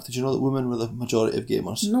fact. Did you know that women were the majority of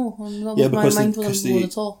gamers? No, I'm not mind blown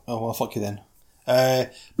at all. Oh, well, fuck you then.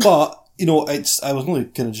 But, you know, I was only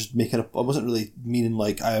kind of just making up, I wasn't really meaning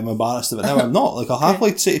like I am embarrassed of it now. I'm not. Like, I'll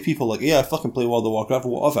happily say to people, like, yeah, I fucking play World of Warcraft,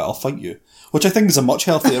 whatever, I'll fight you. Which I think is a much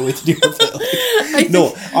healthier way to deal with it. Like,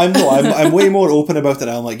 I'm way more open about it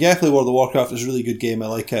now. I'm like, yeah, I play World of Warcraft, it's a really good game, I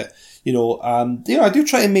like it. You know, I do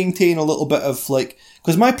try to maintain a little bit of like,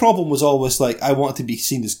 because my problem was always like, I wanted to be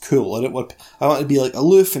seen as cool. I wanted to be like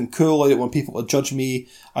aloof and cool. I didn't want people to judge me,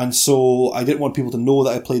 and so I didn't want people to know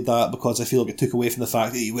that I played that, because I feel like it took away from the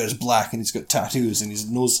fact that he wears black and he's got tattoos and he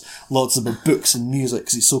knows lots about books and music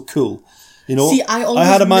because he's so cool. You know, see, I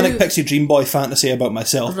had a manic pixie dream boy fantasy about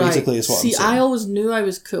myself. Right. Basically, is what I'm saying. See, I always knew I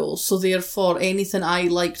was cool, so therefore anything I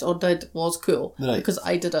liked or did was cool, right, because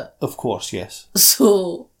I did it. Of course, yes.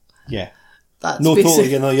 So yeah. That's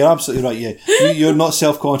totally. No, you're absolutely right. Yeah, you're not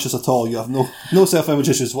self-conscious at all. You have no self-image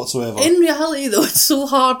issues whatsoever. In reality, though, it's so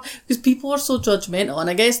hard because people are so judgmental, and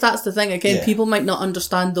I guess that's the thing. Again, people might not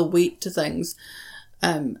understand the weight to things,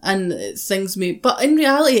 and things may. But in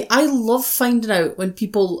reality, I love finding out when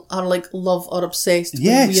people are like love or obsessed with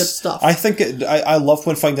weird stuff. I think I love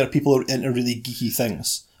when finding out people are into really geeky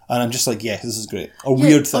things. And I'm just like, yeah, this is great. Or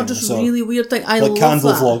weird things. Or just really weird thing. I like love candle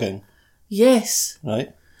that. vlogging. Yes.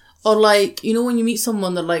 Right? Or like, you know, when you meet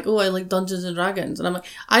someone, they're like, oh, I like Dungeons and Dragons. And I'm like,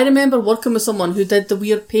 I remember working with someone who did the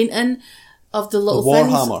weird painting of the little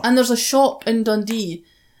things. Warhammer. And there's a shop in Dundee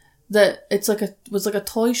that was like a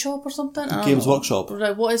toy shop or something. Games Workshop.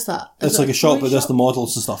 Right, what is that? It's like a shop that does the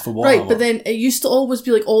models and stuff for Warhammer. Right, but then it used to always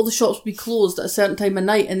be like all the shops would be closed at a certain time of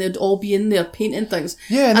night and they'd all be in there painting things.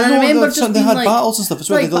 Yeah, and I remember they just had being like, battles and stuff as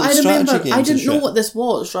well. Right, They got but I strategy remember, games I didn't and know shit. what this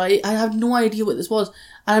was, right? I had no idea what this was.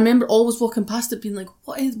 And I remember always walking past it being like,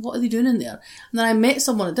 what are they doing in there? And then I met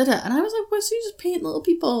someone that did it and I was like, well, so you just paint little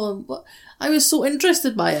people? And what? I was so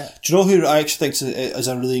interested by it. Do you know who I actually think is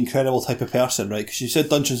a really incredible type of person, right? Because you said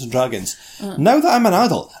Dungeons and Dragons. Now that I'm an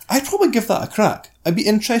adult, I'd probably give that a crack. I'd be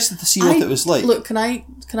interested to see what it was like. Look, can I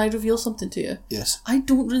reveal something to you? Yes. I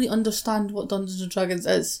don't really understand what Dungeons and Dragons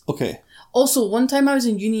is. Okay. Also, one time I was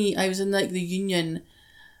in uni, I was in like the union,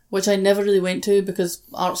 which I never really went to because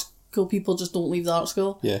art school people just don't leave the art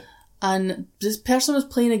school. Yeah. And this person was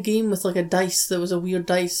playing a game with like a dice that was a weird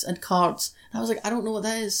dice and cards. And I was like, I don't know what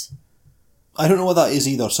that is. I don't know what that is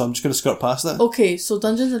either, so I'm just going to skirt past it. Okay, so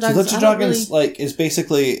Dungeons and Dragons. So Dungeons and Dragons, like, is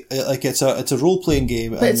basically like it's a role playing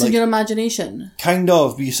game, But it's like, in your imagination. kind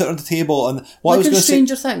of. But you sit at the table, and what I Like was in going to say.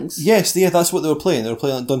 Stranger Things. Yes, yeah, that's what they were playing. They were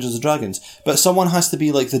playing like Dungeons and Dragons, but someone has to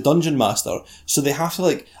be like the dungeon master, so they have to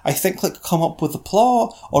like I think like come up with the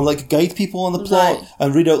plot or like guide people on the plot Right.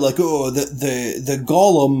 and read out like the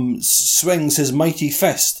golem swings his mighty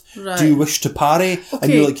fist. Right. Do you wish to parry? And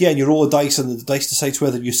Okay. you're like, yeah, and you roll a dice, and the dice decides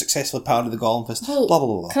whether you successfully parry the golem fist. Well, blah blah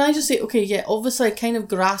blah. Can I just say, okay, yeah, obviously I kind of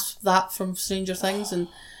grasped that from Stranger Things,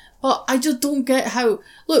 but I just don't get how.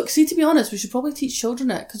 Look, see, to be honest, we should probably teach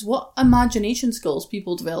children it because what imagination skills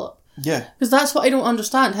people develop. Yeah. Because that's what I don't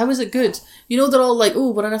understand. How is it good? You know, they're all like,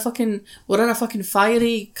 "Oh, we're in a fucking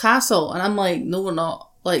fiery castle," and I'm like, "No, we're not."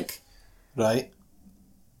 Like, Right.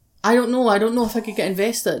 I don't know. I don't know if I could get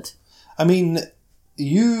invested. I mean,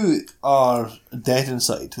 you are dead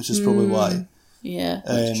inside, which is probably why. Yeah,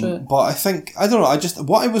 that's true. But I think, I don't know,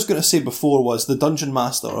 what I was going to say before was the dungeon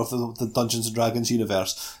master of the Dungeons and Dragons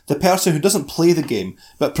universe, the person who doesn't play the game,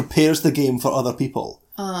 but prepares the game for other people.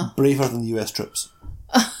 Braver than the US troops.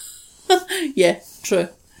 Yeah, true.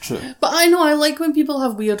 True. But I know I like when people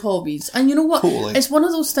have weird hobbies, and you know what? Totally. It's one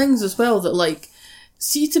of those things as well that, like,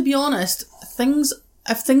 see, to be honest, if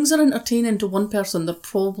things are entertaining to one person, they're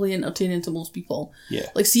probably entertaining to most people. Yeah.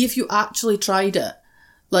 Like, see if you actually tried it.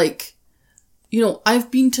 Like, you know, I've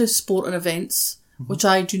been to sporting events, which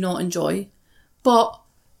I do not enjoy, but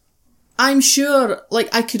I'm sure, like,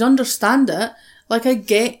 I could understand it. Like, I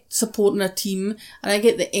get supporting a team, and I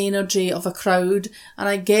get the energy of a crowd, and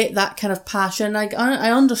I get that kind of passion. I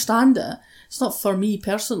understand it. It's not for me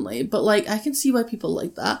personally, but, like, I can see why people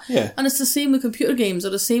like that. Yeah. And it's the same with computer games, or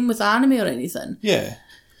the same with anime or anything. Yeah.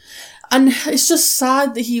 And it's just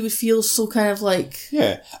sad that he would feel so kind of like...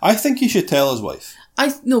 Yeah. I think he should tell his wife.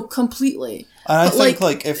 No, completely. And I But, think,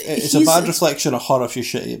 like, if it's a he's- bad reflection of her if you're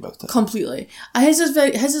shitty about it. Completely. And his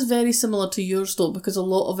is very similar to yours though, because a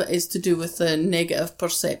lot of it is to do with the negative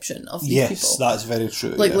perception of these people. Yes, that's very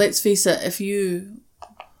true. Like, yeah. let's face it, if you...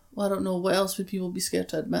 I don't know, what else would people be scared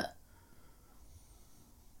to admit?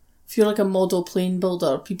 If you're like a model plane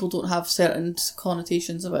builder, people don't have certain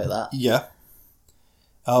connotations about that. Yeah.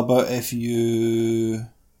 How about if you...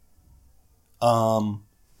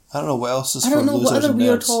 I don't know what else is I for don't know, losers what other and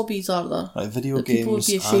weird nerds. hobbies are there? Like video that people would games,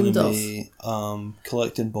 be ashamed anime,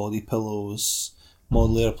 collecting body pillows,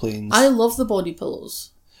 model airplanes. I love the body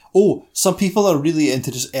pillows. Oh, some people are really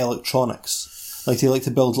into just electronics. Like, they like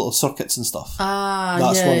to build little circuits and stuff.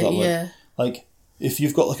 That's Yeah, one of them. yeah. Like, if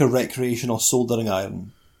you've got like a recreational soldering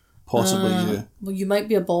iron, possibly you. Well, you might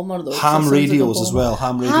be a bomber though. 'cause Ham that sounds like a radios as bomber. well.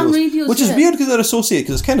 Ham radios. Ham radios, which is yeah. weird because they're associated,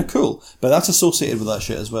 because it's kind of cool. But that's associated with that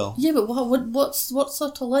shit as well. Yeah, but what's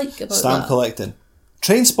there to like about Stamp that? collecting.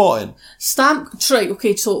 Train spotting. Right,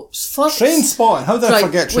 okay, so first... Train spotting. How did I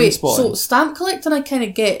forget train spotting? So stamp collecting I kind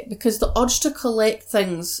of get, because the urge to collect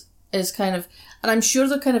things is kind of... And I'm sure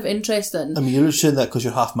they're kind of interesting. I mean, you're saying that because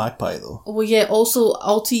you're half magpie, though. Well, yeah, also,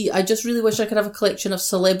 I just really wish I could have a collection of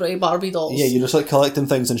celebrity Barbie dolls. Yeah, you're just like collecting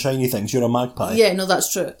things and shiny things. You're a magpie. Yeah, no,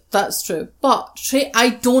 that's true. That's true. But I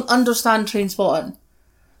don't understand train spotting.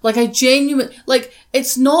 Like, I genuinely... Like,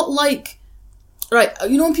 it's not like... Right,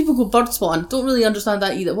 you know when people go bird spotting? Don't really understand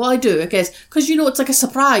that either. Well, I do, I guess. Because, you know, it's like a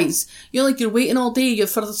surprise. You know, like, you're waiting all day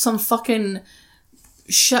for some fucking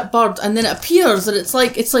shit bird, and then it appears, and it's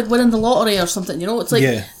like winning the lottery or something, you know? It's like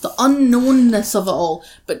Yeah. the unknownness of it all.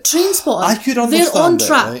 But Trainspotting, I could they're understand on it,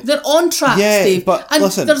 track. right? They're on track, Yeah, Steve. but and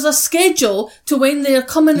listen. there's a schedule to when they're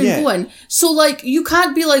coming and Yeah. going. So, like, you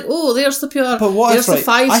can't be like, oh, there's the pure, But what there's if,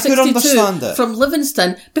 the right, I could understand 562 it. from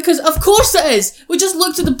Livingston. Because, of course it is. We just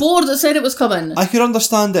looked at the board that said it was coming. I could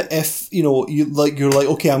understand it if, you know, you're like,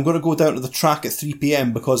 okay, I'm going to go down to the track at 3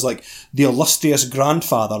 p.m. because, like, the illustrious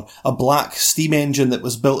grandfather, a black steam engine that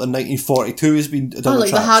was built in 1942 has been done like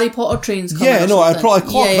the tracks. Harry Potter trains coming. Yeah, or no, I something. probably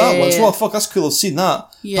clocked that one. Yeah. So, oh, fuck, that's cool. I've seen that.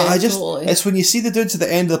 Yeah, but I just, totally. it's when you see the dudes at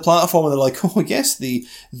the end of the platform and they're like, oh, yes, the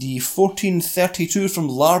 1432 from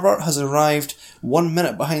Larbert has arrived 1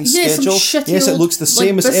 minute behind Yeah, some schedule. shitty Yes, it old, looks the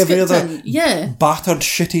same like, as every biscuit other tin. Yeah. battered,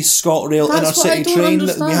 shitty ScotRail That's inner what I city don't train that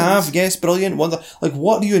we understand. have. Yes, brilliant. Wonder. Like,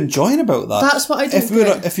 what are you enjoying about that? That's what I don't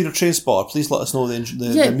get. If you're a train spotter, please let us know the means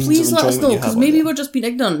Please of let us enjoyment know, you because have maybe on it. we're just being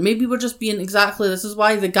ignorant. Maybe we're just being exactly, this is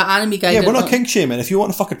why the anime guy Yeah, we're didn't not want- kink shaming. If you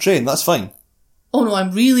want to fuck a train, that's fine. Oh no,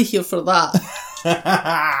 I'm really here for that.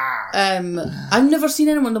 I've never seen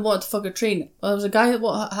anyone that wanted to fuck a train. There was a guy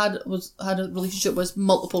that had a relationship with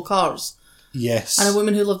multiple cars, Yes. and a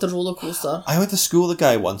woman who loved a roller coaster. I went to school with a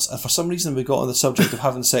guy once, and for some reason we got on the subject of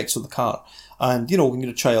having sex with the car. And you know, when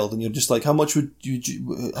you're a child, and you're just like, how much would you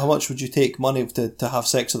take money to have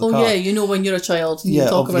sex with the Oh car? yeah, you know when you're a child, and you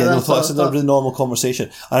talk about no, that it's sort of a stuff. really normal conversation.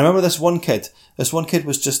 And I remember this one kid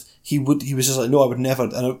was just, he was just like, no, I would never.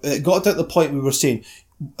 And it got to the point we were saying,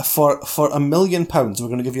 for £1 million, we're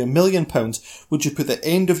going to give you £1 million, would you put the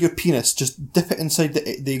end of your penis, just dip it inside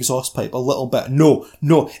the exhaust pipe a little bit? No.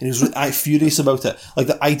 And he was furious about it. Like,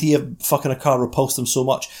 the idea of fucking a car repulsed him so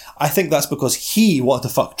much. I think that's because he wanted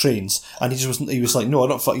to fuck trains, and he was like, no, I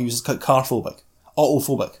don't fuck, he was car phobic.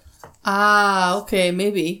 Autophobic. Ah, okay,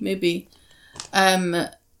 maybe.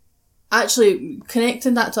 Actually,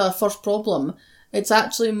 connecting that to our first problem, it's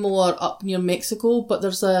actually more up near Mexico, but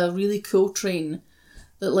there's a really cool train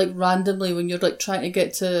that, like, randomly, when you're, like, trying to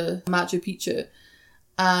get to Machu Picchu,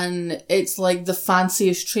 and it's, like, the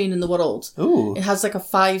fanciest train in the world. Ooh. It has, like, a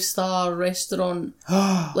 5-star restaurant,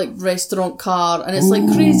 like, restaurant car, and it's, like,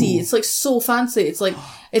 crazy. It's, like, so fancy. It's, like,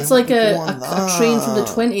 a train from the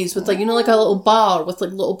 20s with, like, you know, like, a little bar with,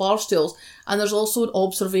 like, little bar stools, and there's also an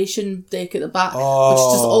observation deck at the back, which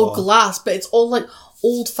is just all glass, but it's all, like,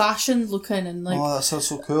 old-fashioned looking, and, like... Oh, that sounds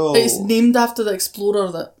so cool. It's named after the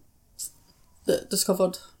explorer that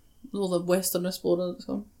discovered, the Western explorer that's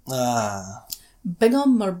gone.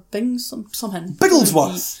 Bingham or something.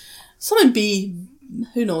 Bigglesworth. Something B,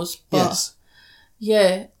 who knows? But Yes.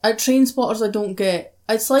 yeah, at Train Spotters I don't get.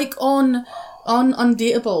 It's like on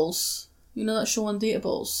Undateables. You know that show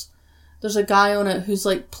Undateables? There's a guy on it who's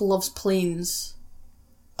like loves planes.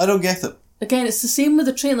 I don't get it. Again, it's the same with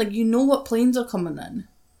the train. Like, you know what planes are coming in.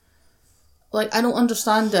 Like, I don't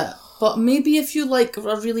understand it. But maybe if you, like,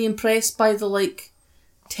 are really impressed by the, like,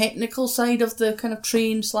 technical side of the kind of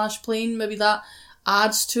train/plane, maybe that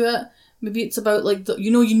adds to it. Maybe it's about, like, you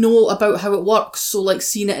know about how it works, so, like,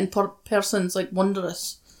 seeing it in person's, like,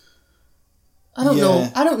 wondrous. I don't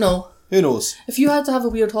know. Who knows? If you had to have a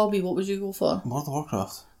weird hobby, what would you go for? World of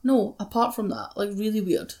Warcraft. No, apart from that. Like, really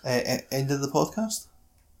weird. End of the podcast?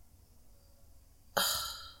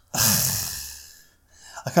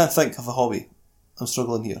 I can't think of a hobby. I'm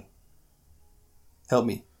struggling here. Help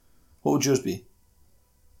me. What would yours be?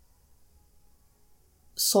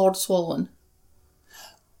 Sword swallowing.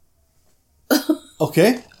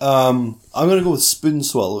 Okay. I'm going to go with spoon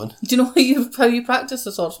swallowing. Do you know how you practice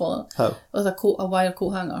the sword swallowing? How? With a wire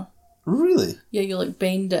coat hanger. Really? Yeah, you like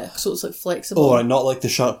bend it so it's like flexible. Oh, right, not like the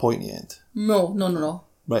sharp pointy end. No.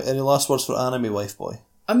 Right, any last words for anime wife boy?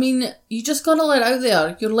 I mean, you just gotta let it out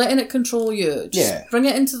there. You're letting it control you. Just bring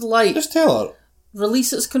it into the light. Just tell her.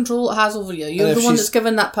 Release its control it has over you. You're And the if one she's- that's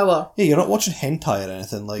given that power. Yeah, you're not watching hentai or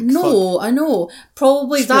anything like. No, I know.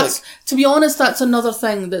 Probably Just be like- to be honest, that's another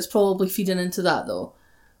thing that's probably feeding into that though.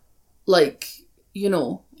 Like, you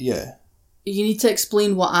know, Yeah. you need to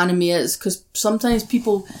explain what anime is, because sometimes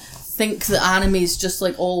people think that anime is just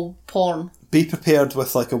like all porn, Be prepared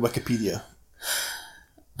with like a Wikipedia.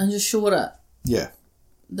 and just show it Yeah.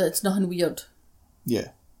 that it's nothing weird. Yeah.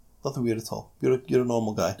 Nothing weird at all. You're a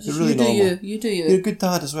normal guy. You're Just really you do normal. you do You're you. a good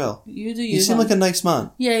dad as well. You do you. You seem hon. like a nice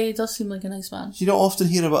man. Yeah, he does seem like a nice man. You don't often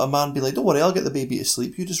hear about a man be like, don't worry, I'll get the baby to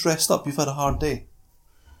sleep. You just rest up. You've had a hard day.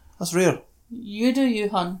 That's rare. You do you,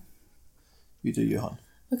 hon. You do you, hon.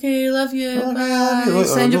 Okay, love you. Okay, Bye. love you. Right,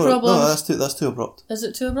 Send your no, problems. No, that's too abrupt. Is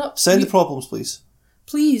it too abrupt? Send the problems, please.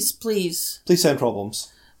 Please. Please send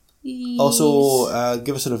problems. Please. Also,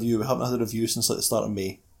 give us a review. We haven't had a review since like the start of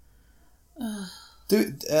May. I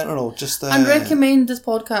don't know, just... and recommend this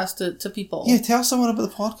podcast to people. Yeah, tell someone about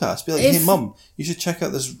the podcast. Be like, If- hey, Mum, you should check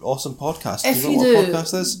out this awesome podcast. If Do you you know do, what a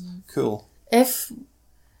podcast is? Cool. If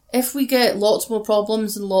we get lots more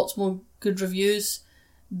problems and lots more good reviews,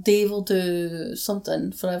 Dave will do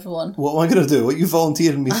something for everyone. What am I going to do? What are you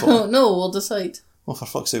volunteering me for? I don't know, we'll decide. Well, for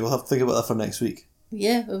fuck's sake, we'll have to think about that for next week.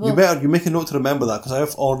 Yeah, we will. You make a note to remember that, because I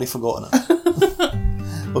have already forgotten it.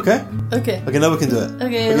 Okay? Okay. Okay, now we can do it.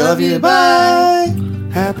 Okay, love you. Bye!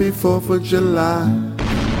 Happy 4th of July.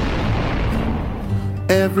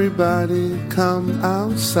 Everybody come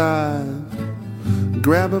outside.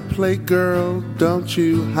 Grab a plate, girl, don't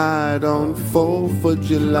you hide on 4th of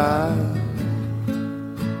July.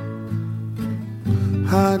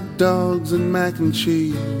 Hot dogs and mac and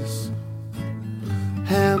cheese,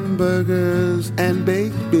 hamburgers and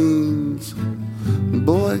baked beans.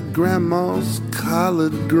 Boy, grandma's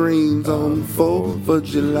collard greens on 4th of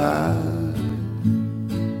July.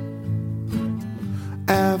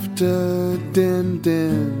 After din,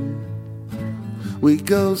 we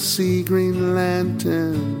go see Green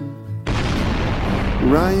Lantern.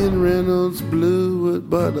 Ryan Reynolds blew it,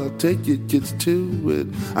 but I'll take your kids to it.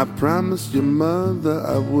 I promised your mother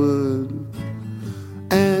I would.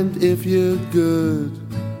 And if you're good,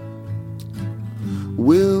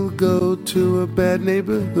 we'll go to a bad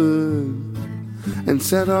neighborhood and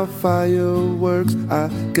set off fireworks I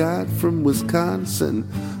got from Wisconsin.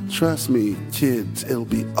 Trust me, kids, it'll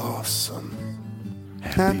be awesome.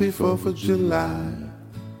 Happy 4th of July.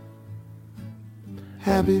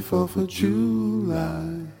 Happy 4th of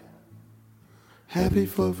July. Happy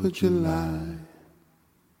 4th of July.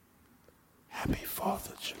 Happy 4th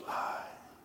of July.